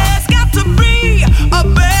 There's got to be a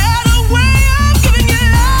better way of giving you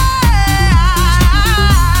love.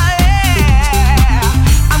 Yeah.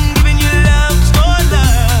 I'm giving you love for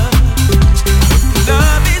love.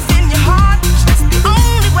 Love is in your heart. That's the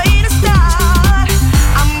only way to start.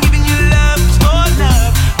 I'm giving you love for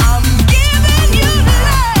love. I'm giving you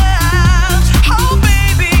love. Oh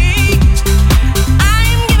baby,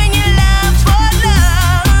 I'm giving you love for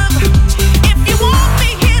love. If you want me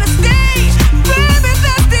here to stay, baby,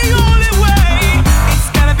 that's the only way. It's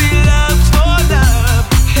gotta be love for love.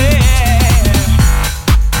 Yeah.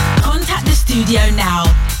 Contact the studio now.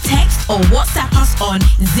 Text or WhatsApp us on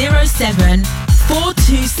 07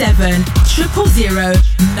 427 000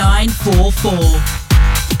 944.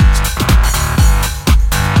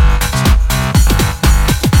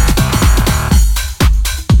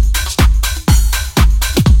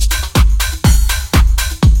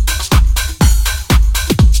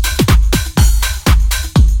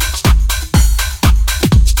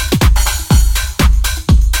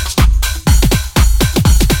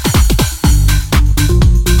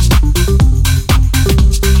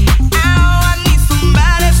 I need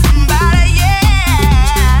somebody, yeah.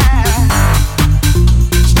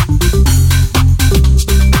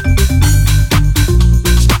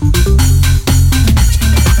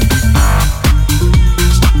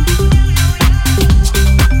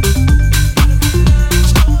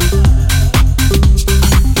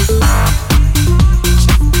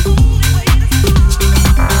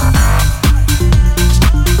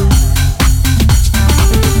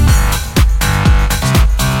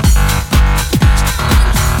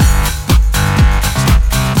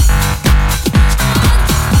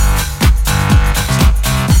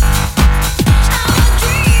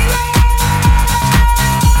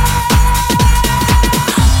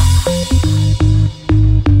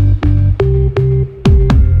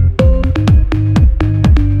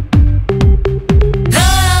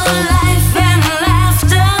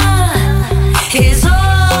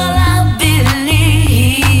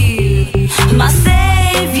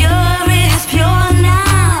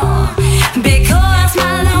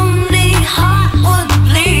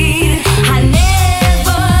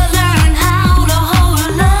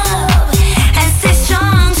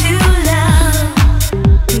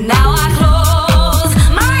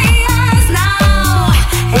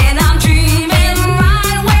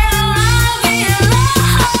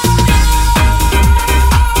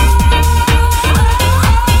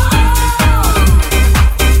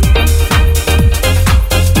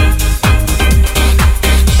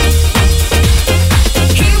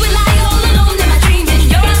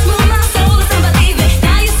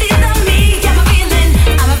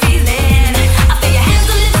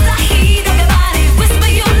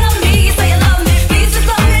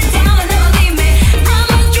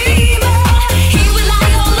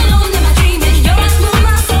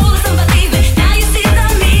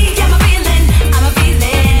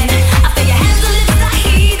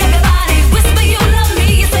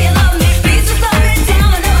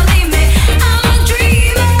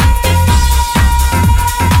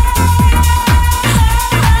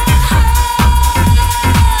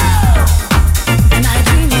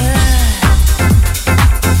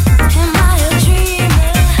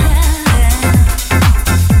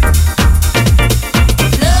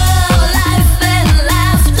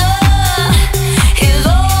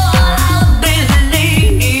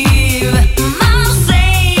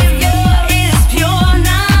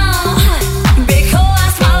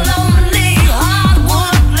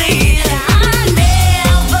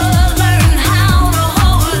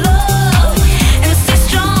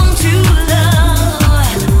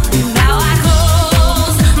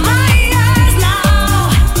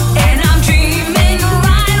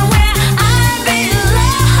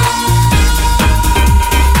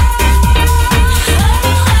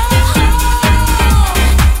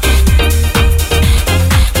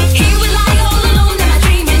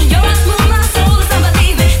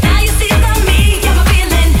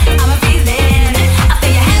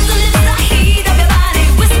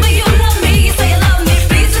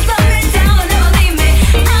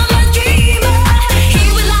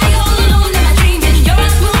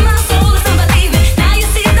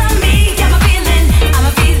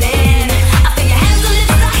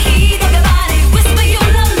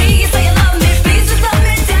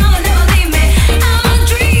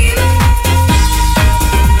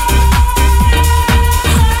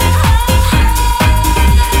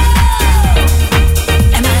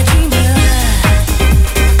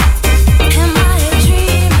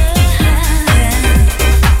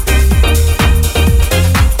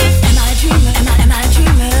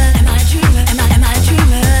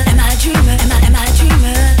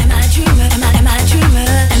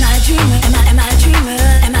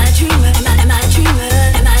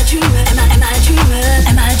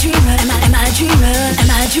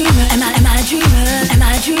 dreamer? Am I a dreamer? Am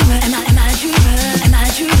I a dreamer? Am I a dreamer? Am I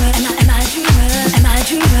a dreamer? Am I a dreamer? Am I a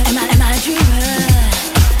dreamer? Am I a dreamer?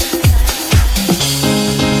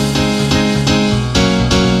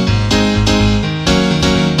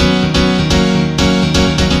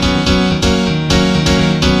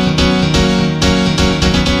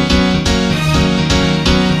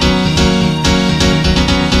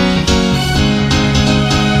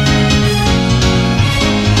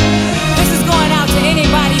 This is going out to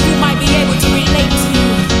anybody who might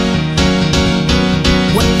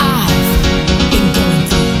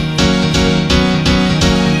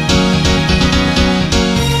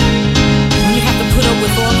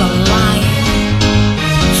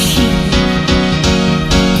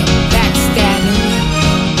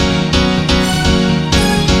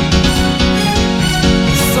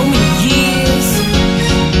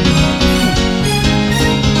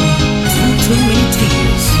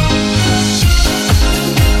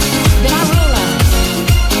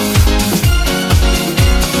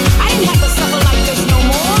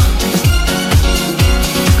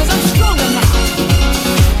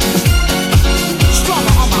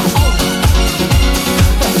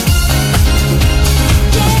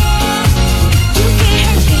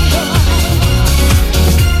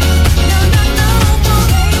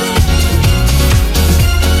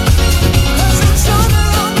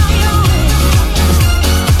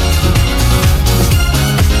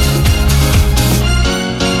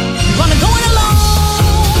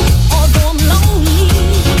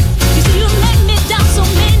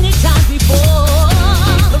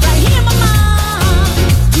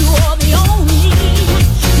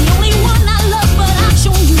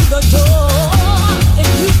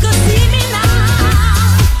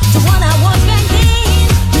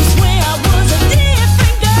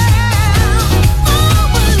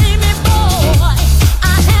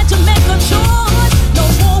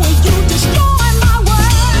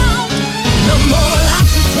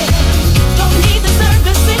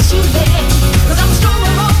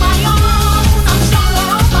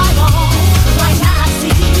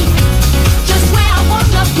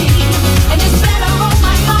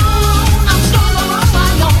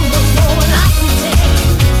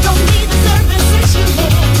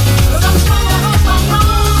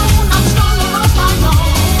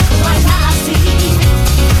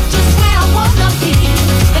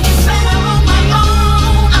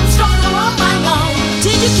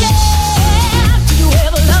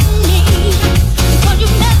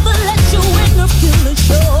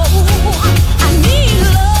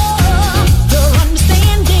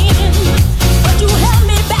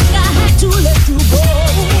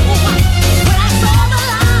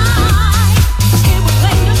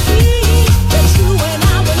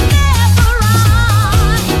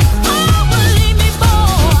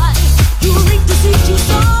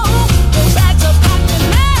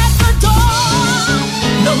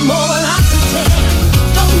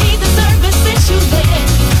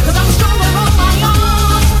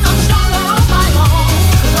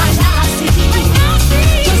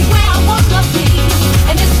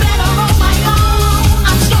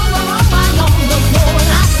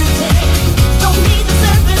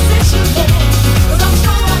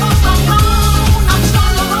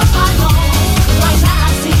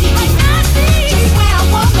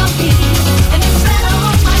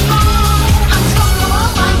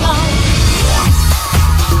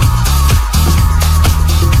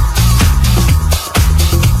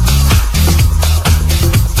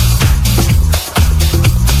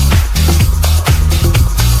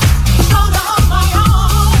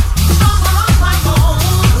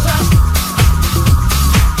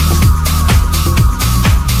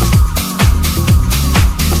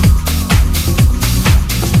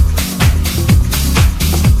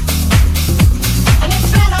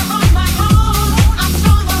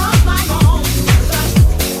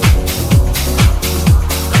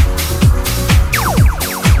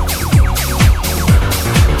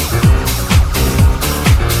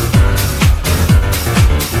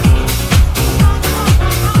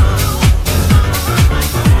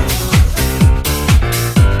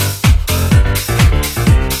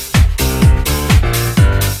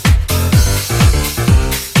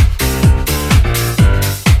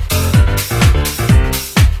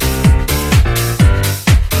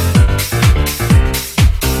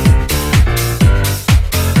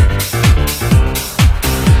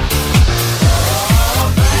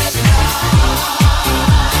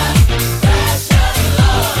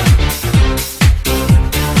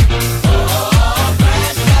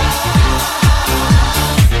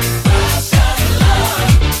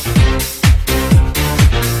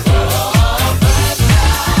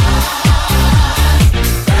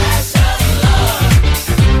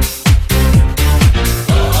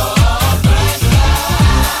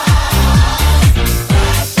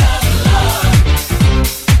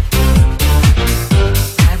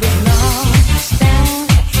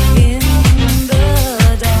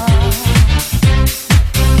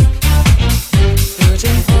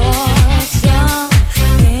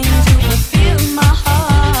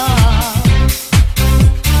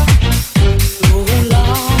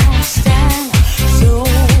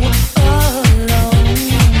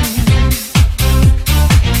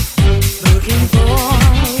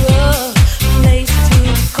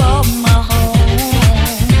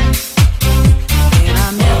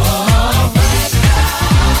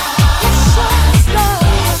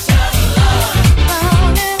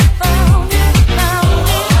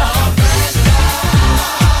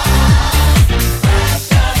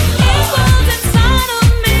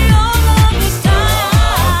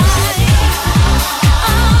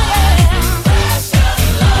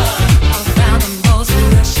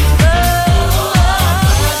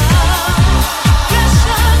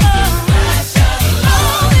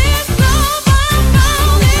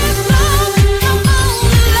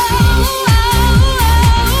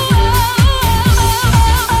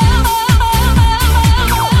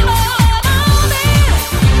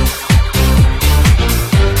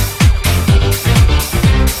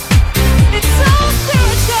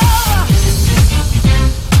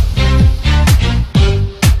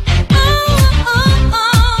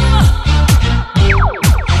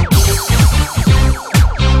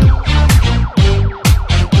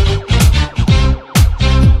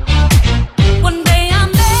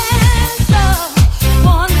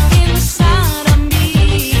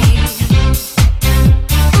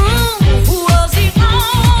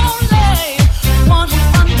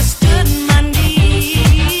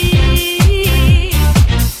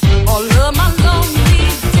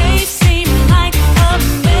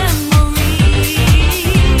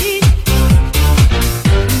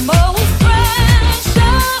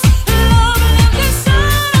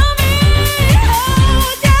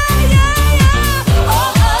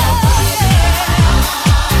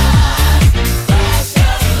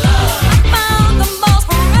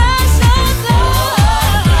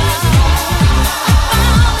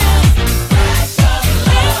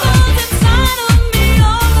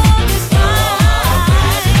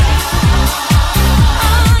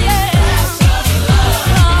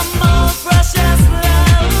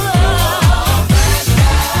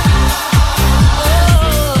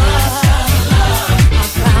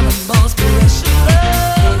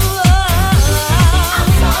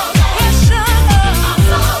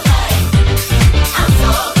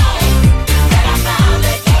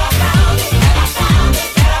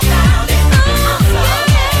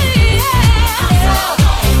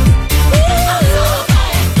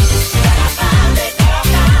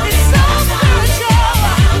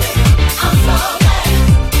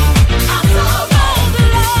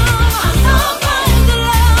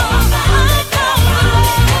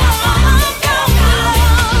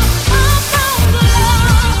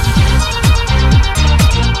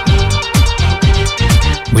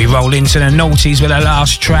roll into the noughties with the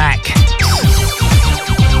last track.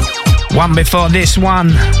 One before this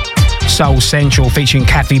one, Soul Central featuring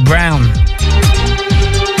Kathy Brown.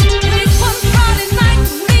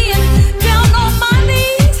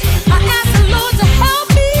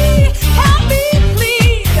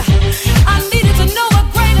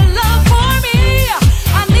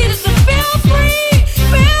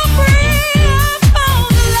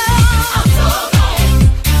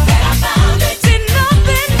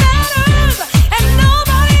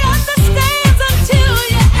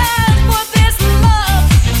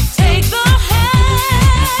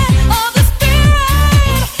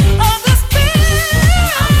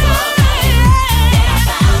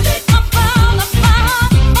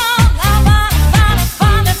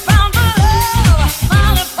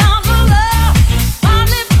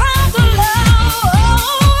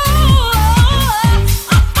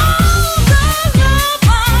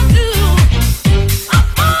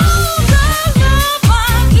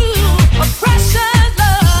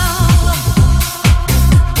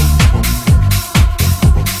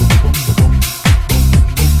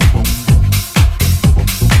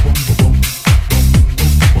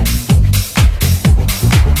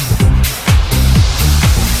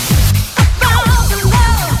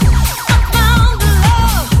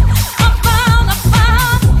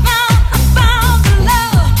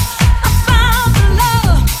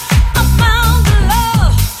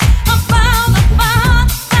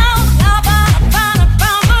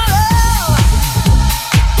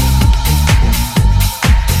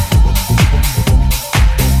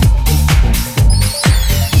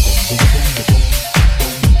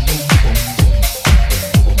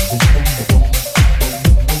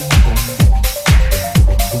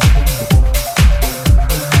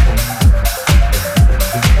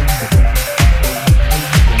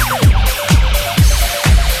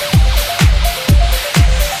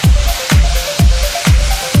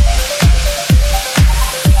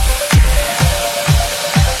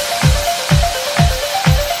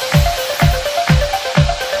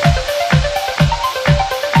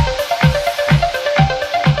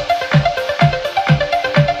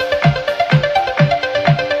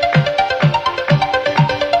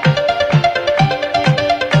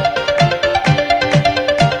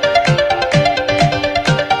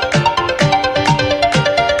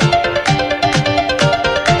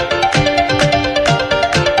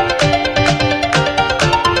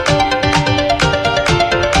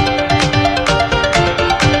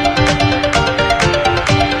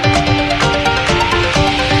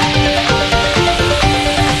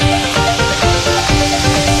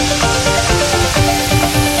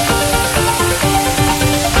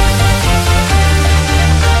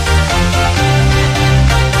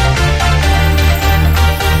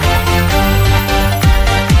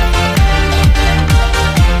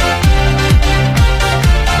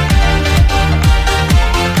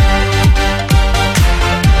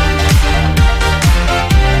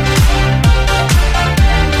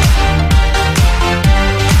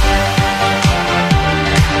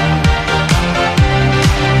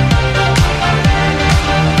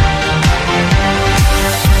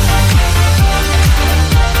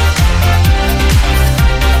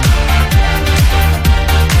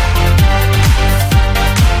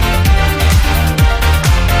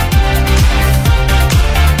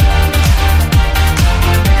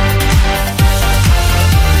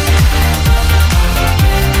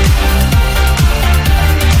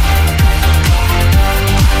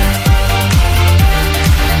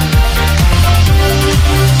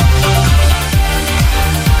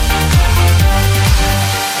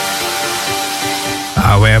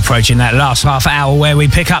 We're approaching that last half hour where we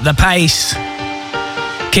pick up the pace.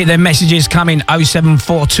 Keep their messages coming.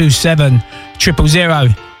 07427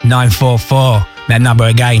 000 944. That number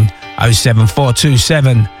again,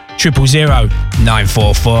 07427 000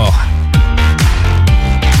 944.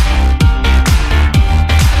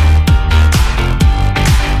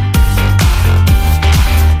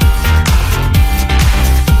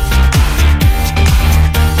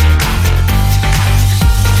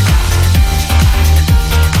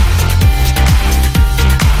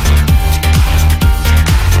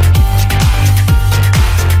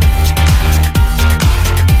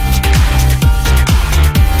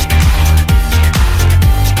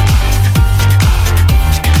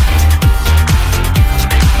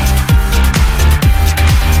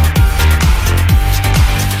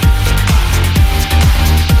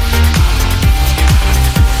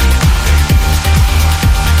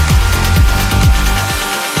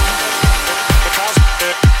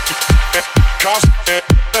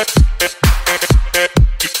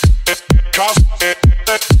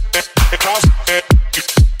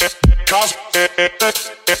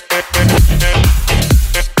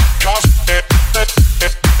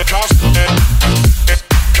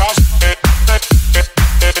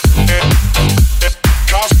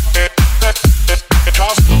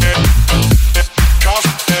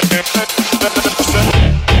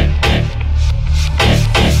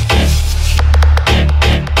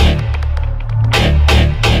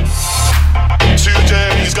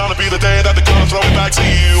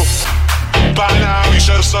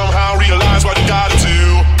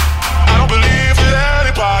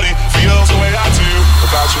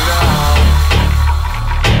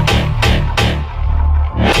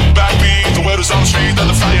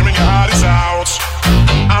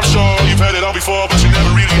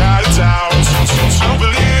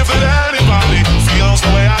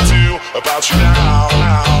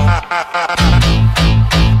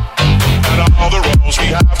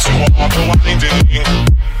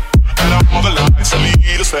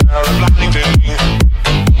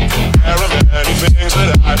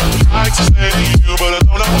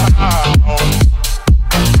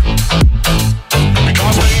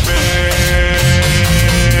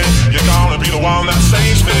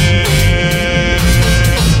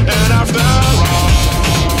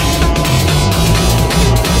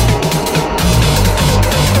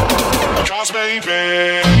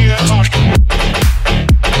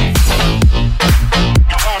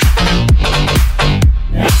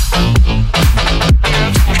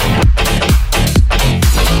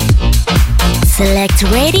 Select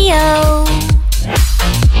Radio.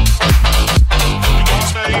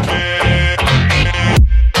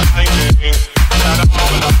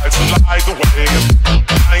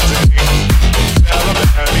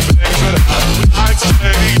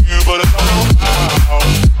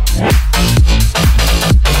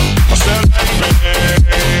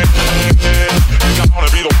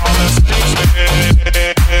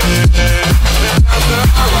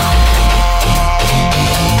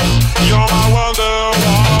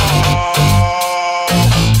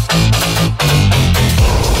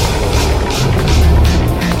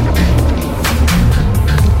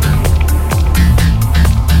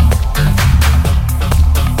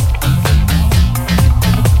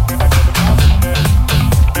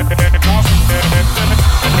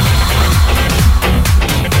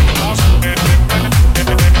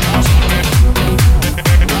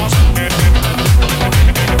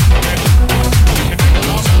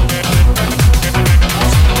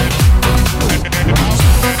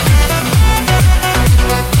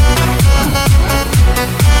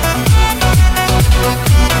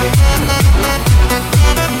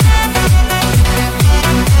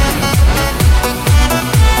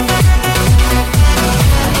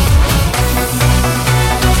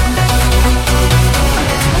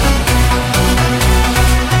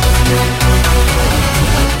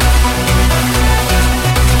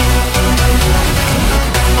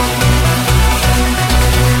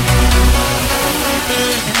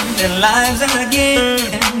 lives again,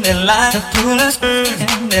 and their lives to pull us,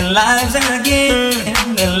 and their lives again,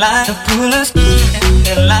 and their lives to pull us, and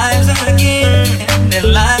their lives again, and their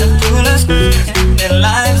lives to pull us, and their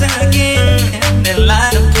lives again, and their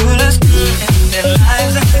lives to pull us, and their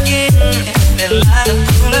lives again, and their lives to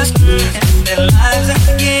pull us, and their lives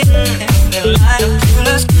again, and their lives to pull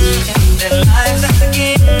us, and their lives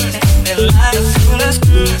again, and their lives to pull us,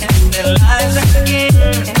 and their lives again, and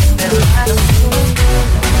their lives to pull us.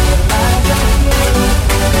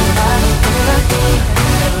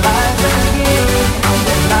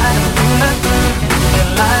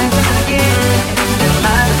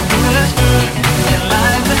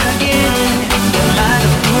 Lives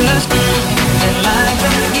again.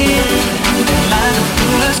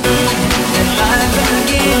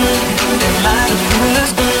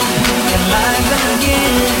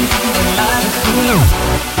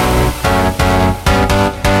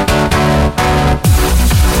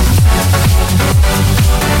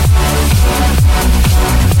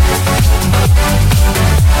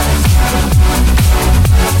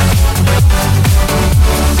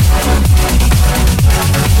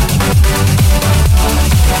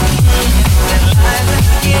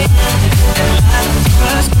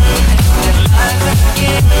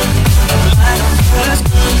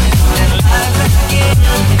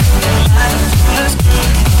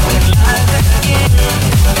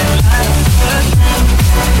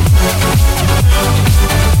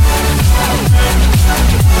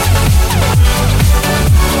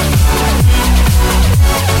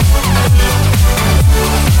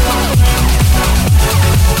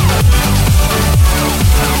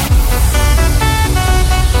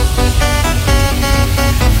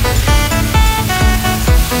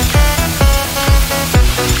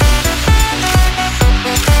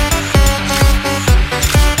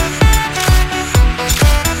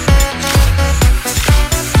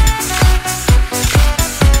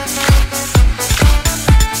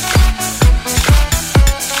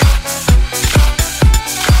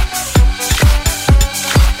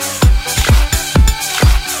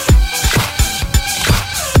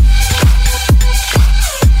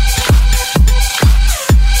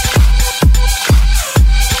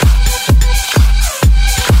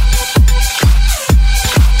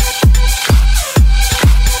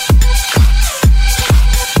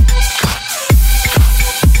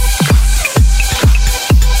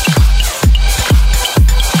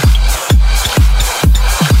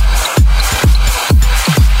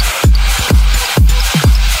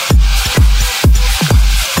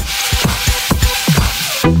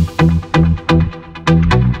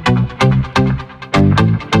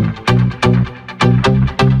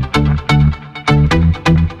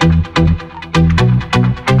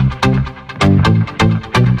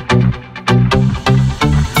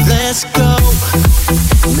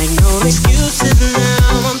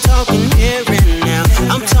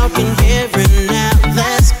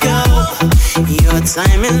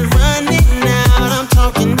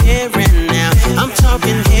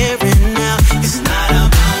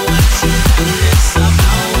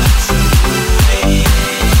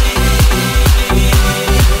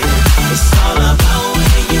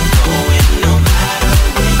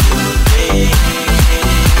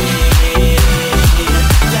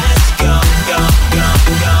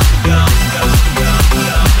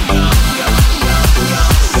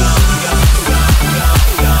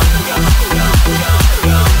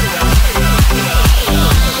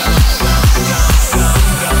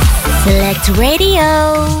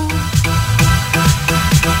 Radio.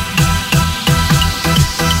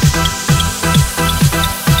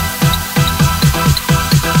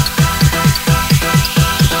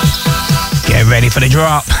 Get ready for the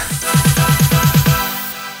drop.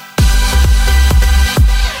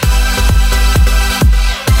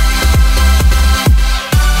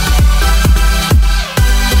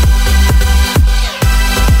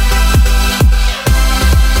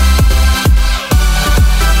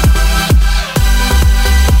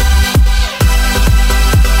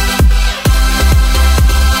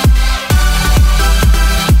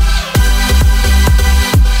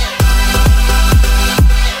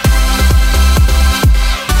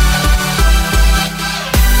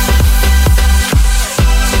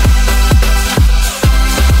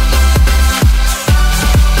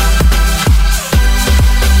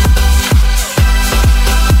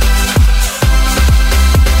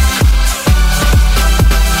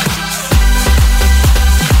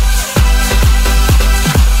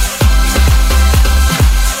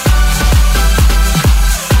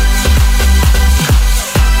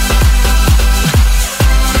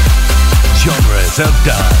 Of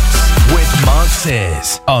Dance with Mark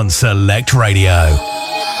Sears on Select Radio.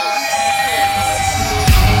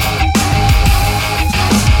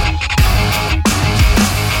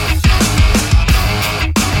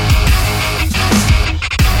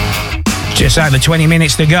 Just over 20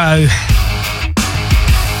 minutes to go.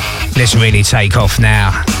 Let's really take off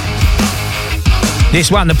now.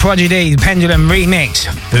 This one, the Prodigy, the Pendulum remix,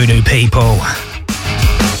 Voodoo People.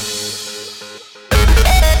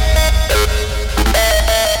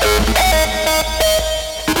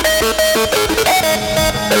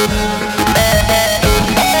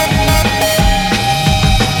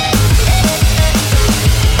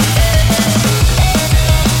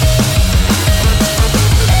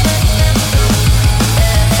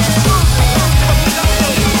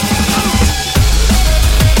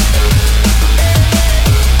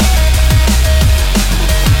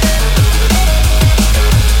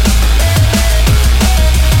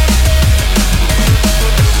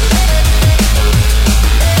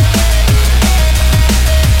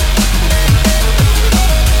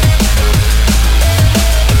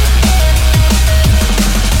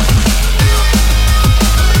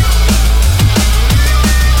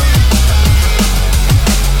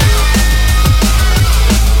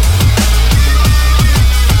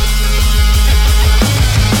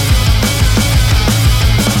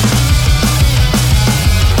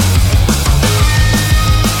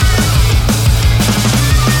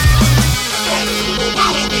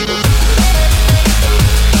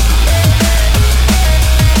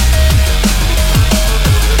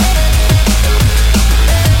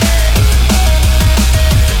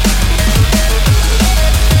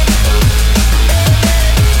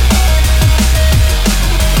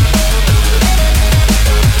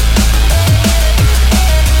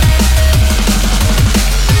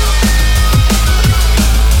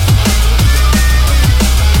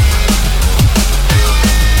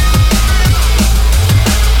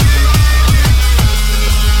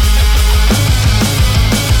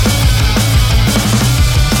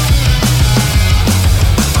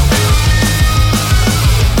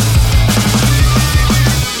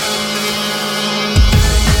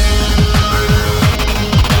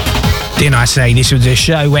 Didn't I say this was a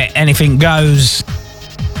show where anything goes?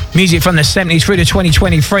 Music from the 70s through to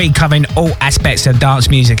 2023, covering all aspects of dance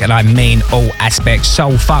music, and I mean all aspects.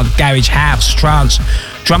 Soul, funk, garage, house, trance,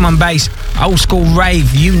 drum and bass, old school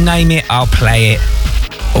rave, you name it, I'll play it.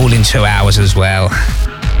 All in 2 hours as well.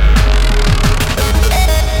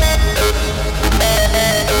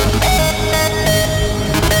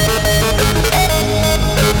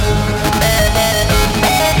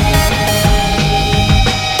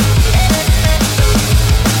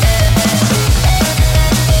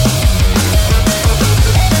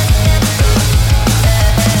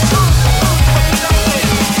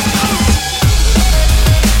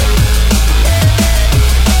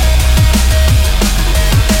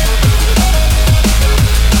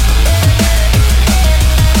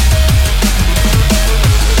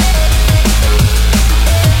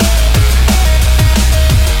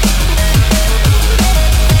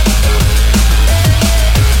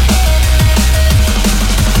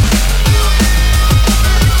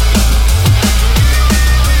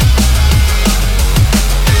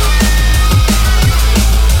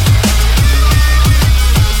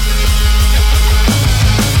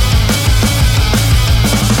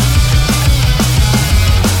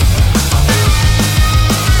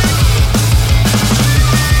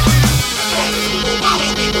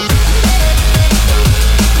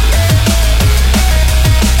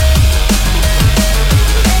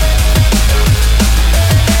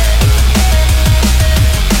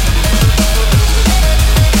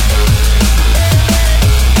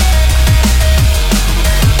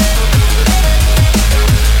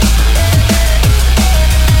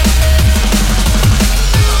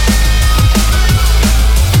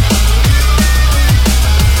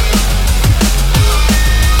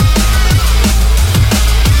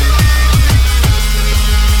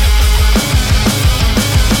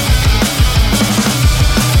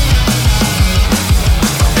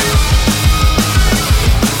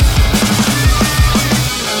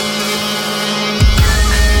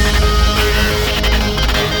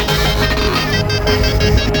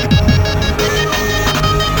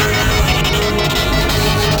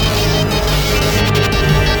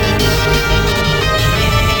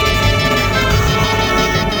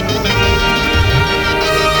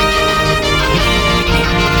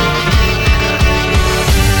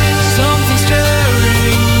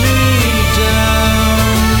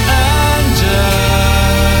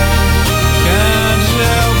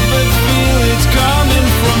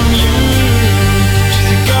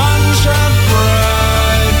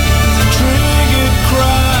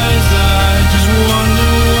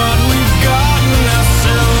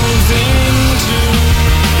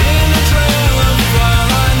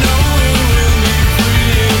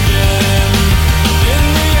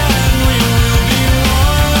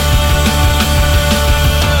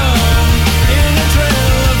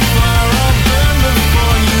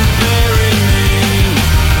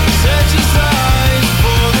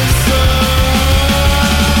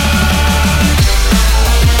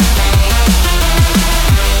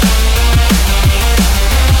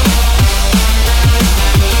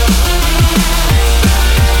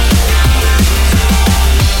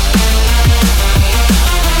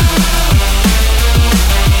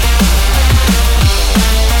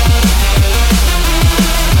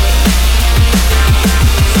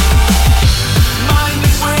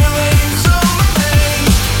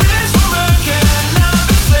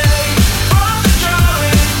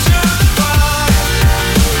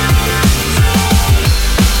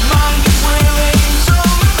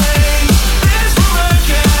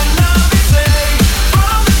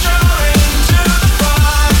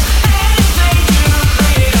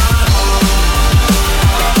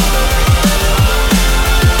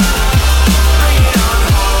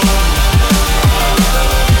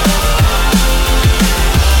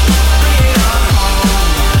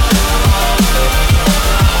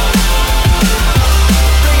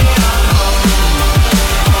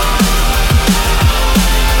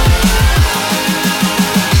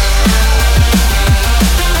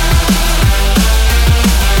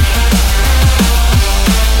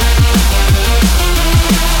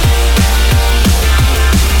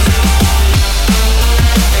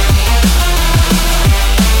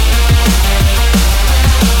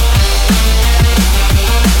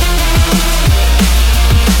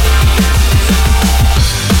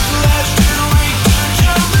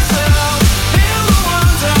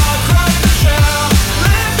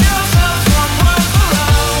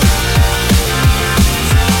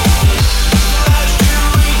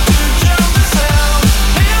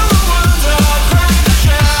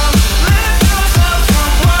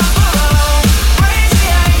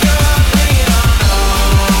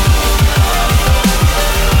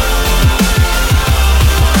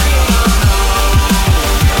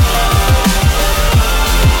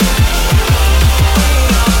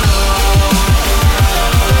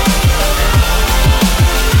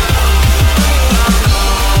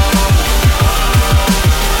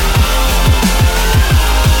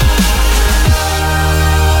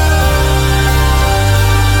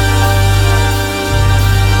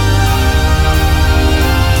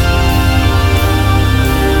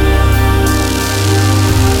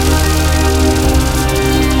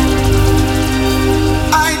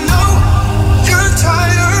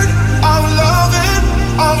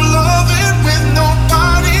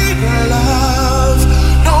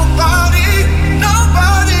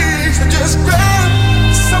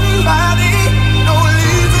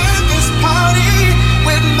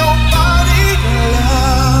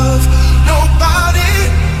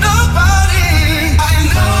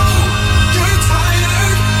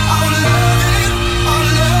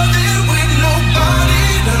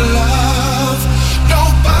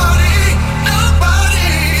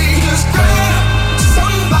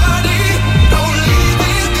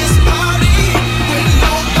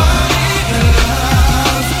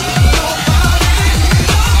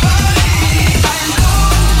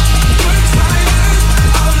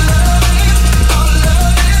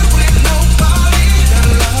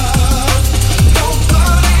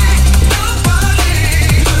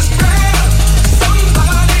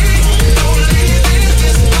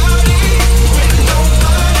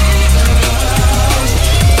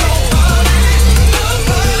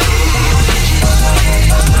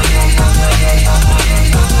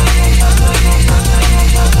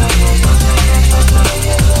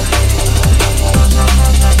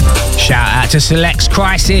 to Select's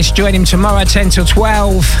Crisis. Join him tomorrow 10 till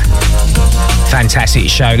 12. Fantastic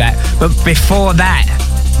show that. But before that,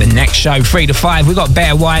 the next show 3 to 5, we've got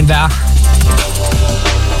Bear Winder.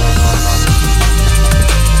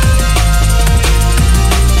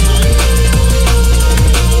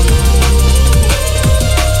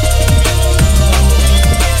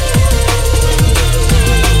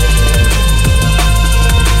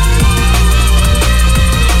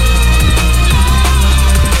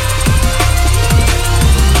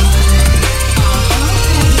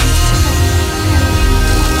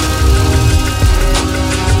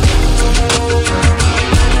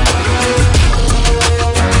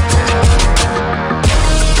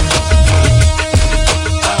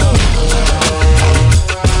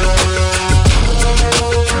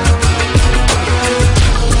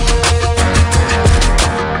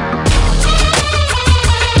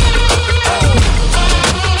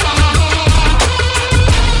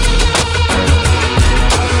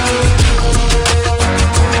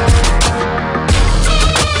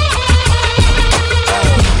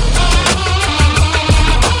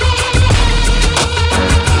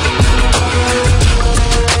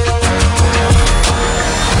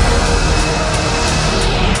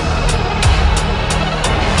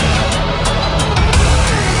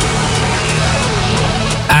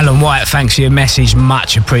 White, thanks for your message,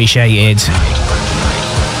 much appreciated. On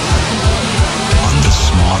the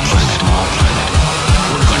small planet,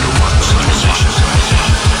 we're going to work some decisions.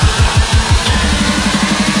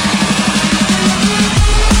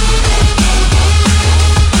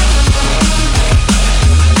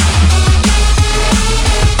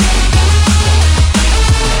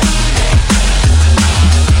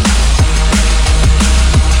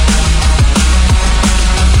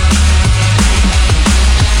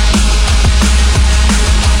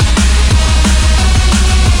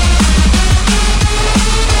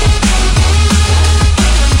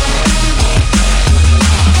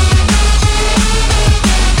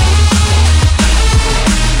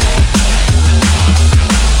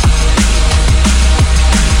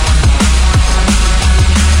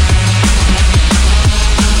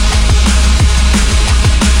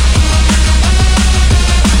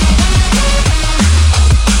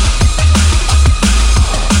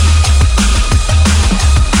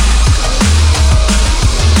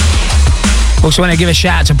 Also want to give a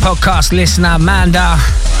shout out to podcast listener Amanda,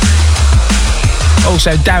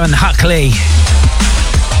 also Darren Huckley,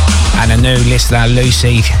 and a new listener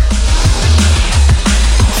Lucy.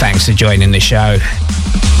 Thanks for joining the show.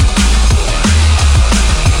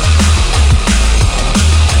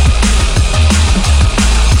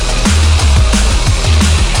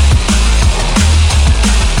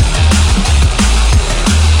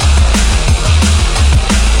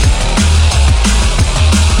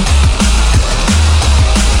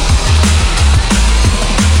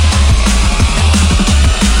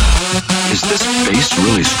 Is this bass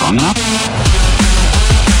really strong enough?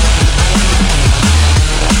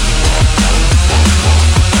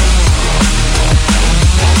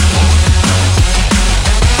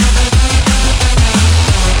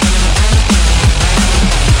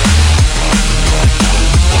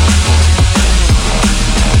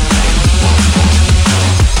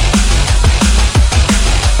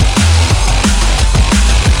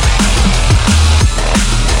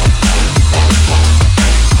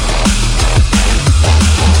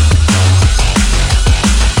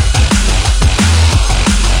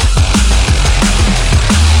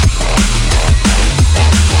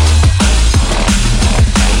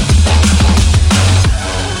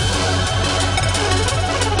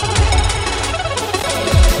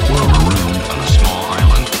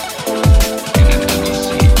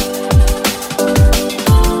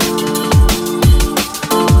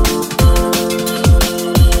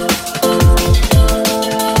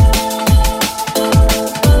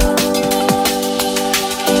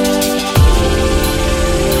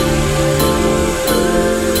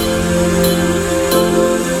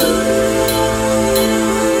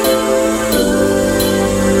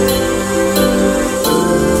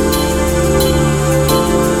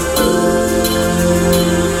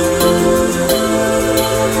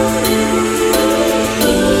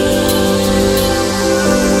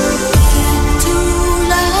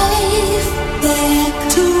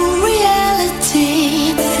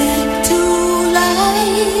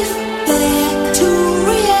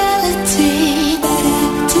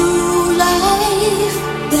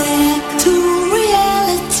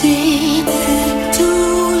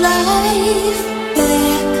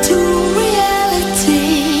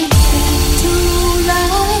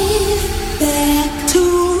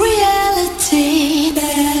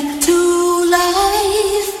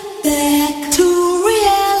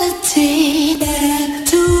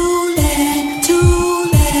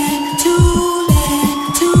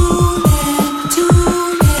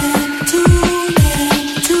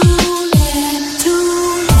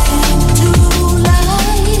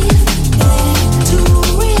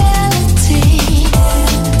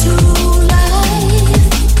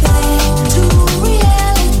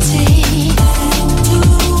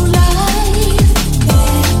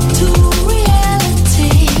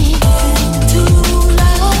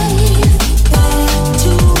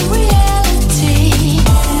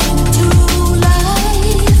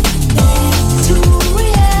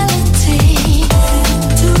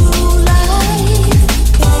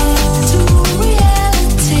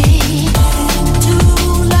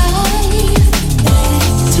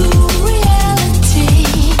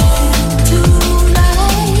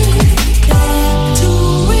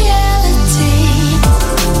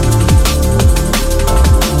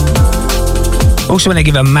 Also want to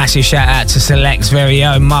give a massive shout out to Select's very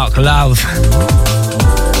own Mark Love.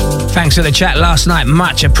 Thanks for the chat last night,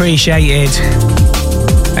 much appreciated.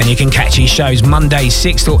 And you can catch these shows Mondays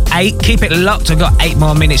 6 till 8. Keep it locked, I've got 8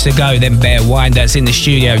 more minutes to go. Then Bear Winder's in the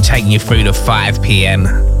studio taking you through to 5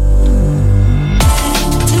 p.m.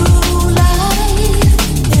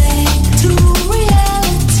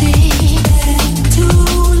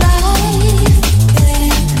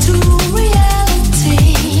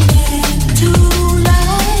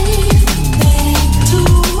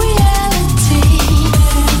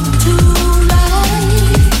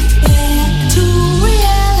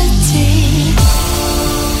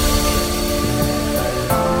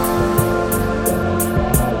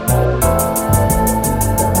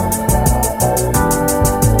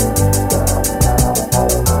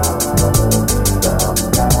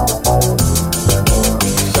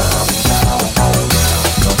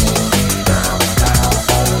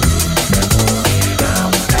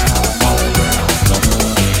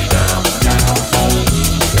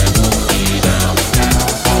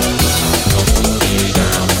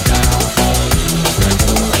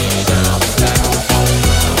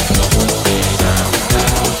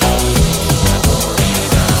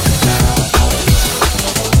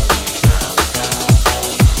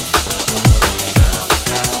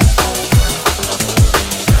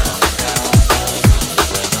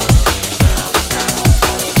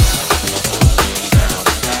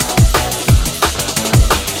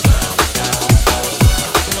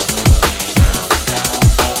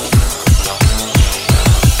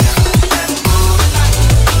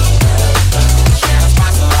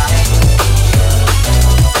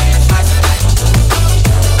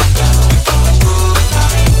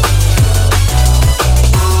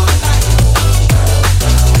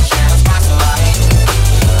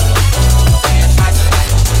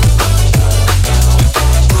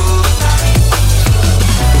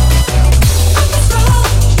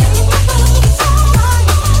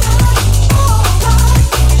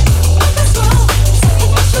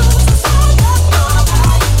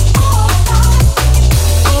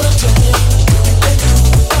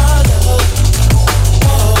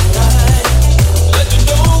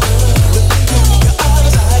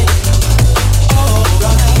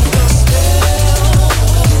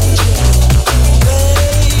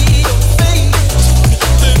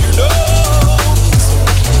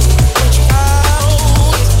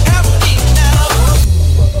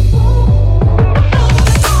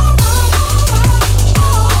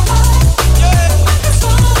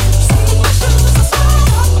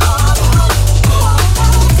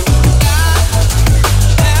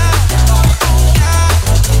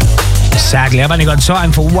 Sadly, I've only got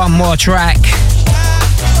time for one more track.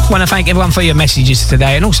 I want to thank everyone for your messages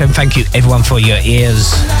today, and also thank you everyone for your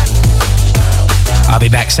ears. I'll be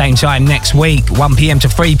back same time next week, 1 p.m. to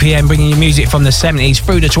 3 p.m, bringing you music from the 70s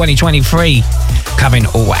through to 2023, covering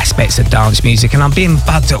all aspects of dance music. And I'm being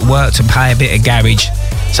bugged at work to play a bit of garage,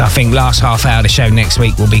 so I think last half hour of the show next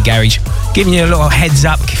week will be garage. Giving you a little heads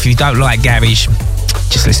up, if you don't like garage,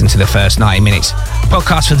 just listen to the first 90 minutes.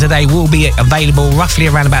 Podcast for today will be available roughly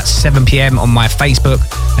around about 7 p.m. on my Facebook.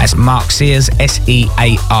 That's Mark Sears,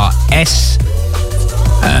 S-E-A-R-S.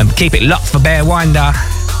 Keep it locked for Bear Winder.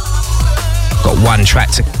 Got one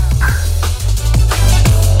track to...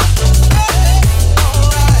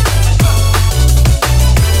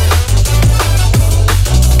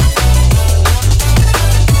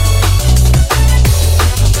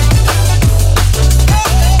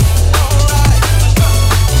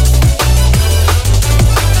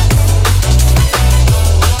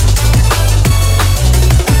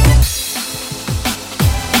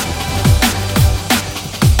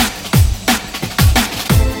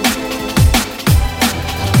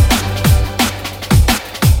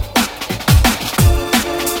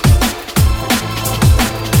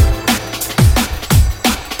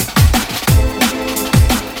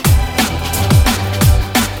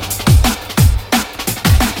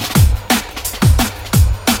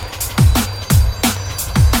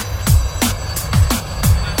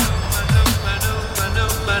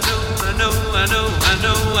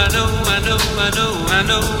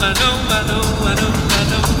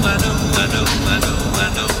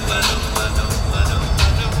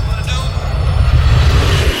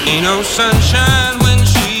 Ain't no sunshine when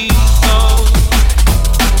she's gone.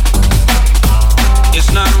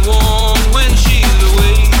 It's not warm when she's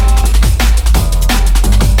away.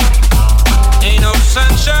 Ain't no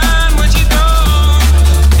sunshine when she's gone,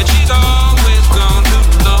 and she's always gone too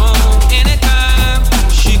long. Anytime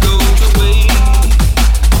she goes away,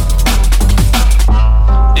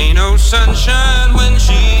 ain't no sunshine when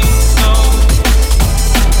she's gone.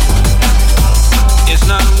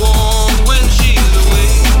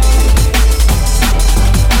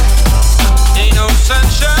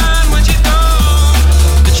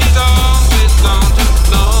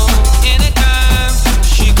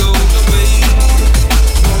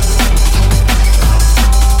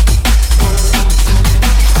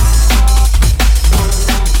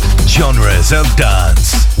 Hours of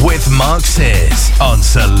Dance with Mark Sears on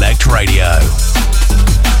Select Radio.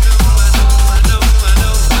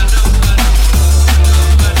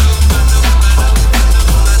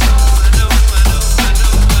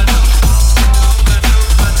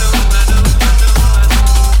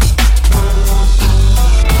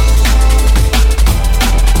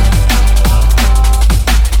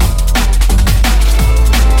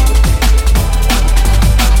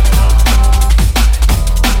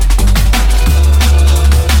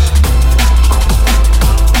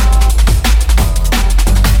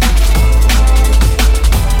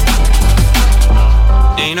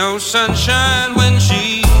 No sunshine when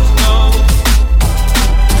she's gone.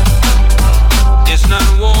 It's not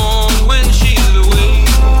warm when she's away.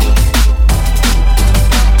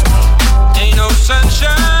 Ain't no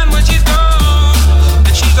sunshine when she's gone,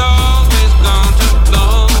 and she's always gone too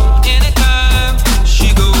long. Anytime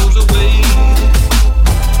she goes away.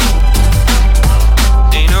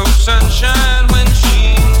 Ain't no sunshine when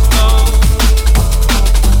she's gone.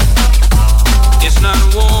 It's not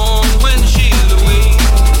warm when she's away.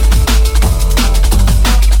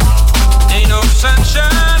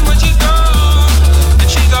 Sunshine when she's gone, and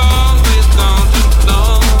she's always gone too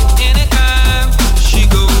long. Anytime she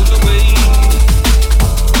goes away.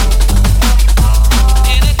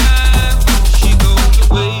 Anytime she goes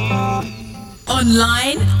away.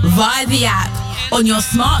 Online, via the app, on your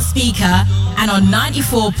smart speaker, and on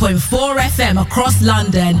 94.4 FM across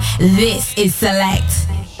London. This is Select.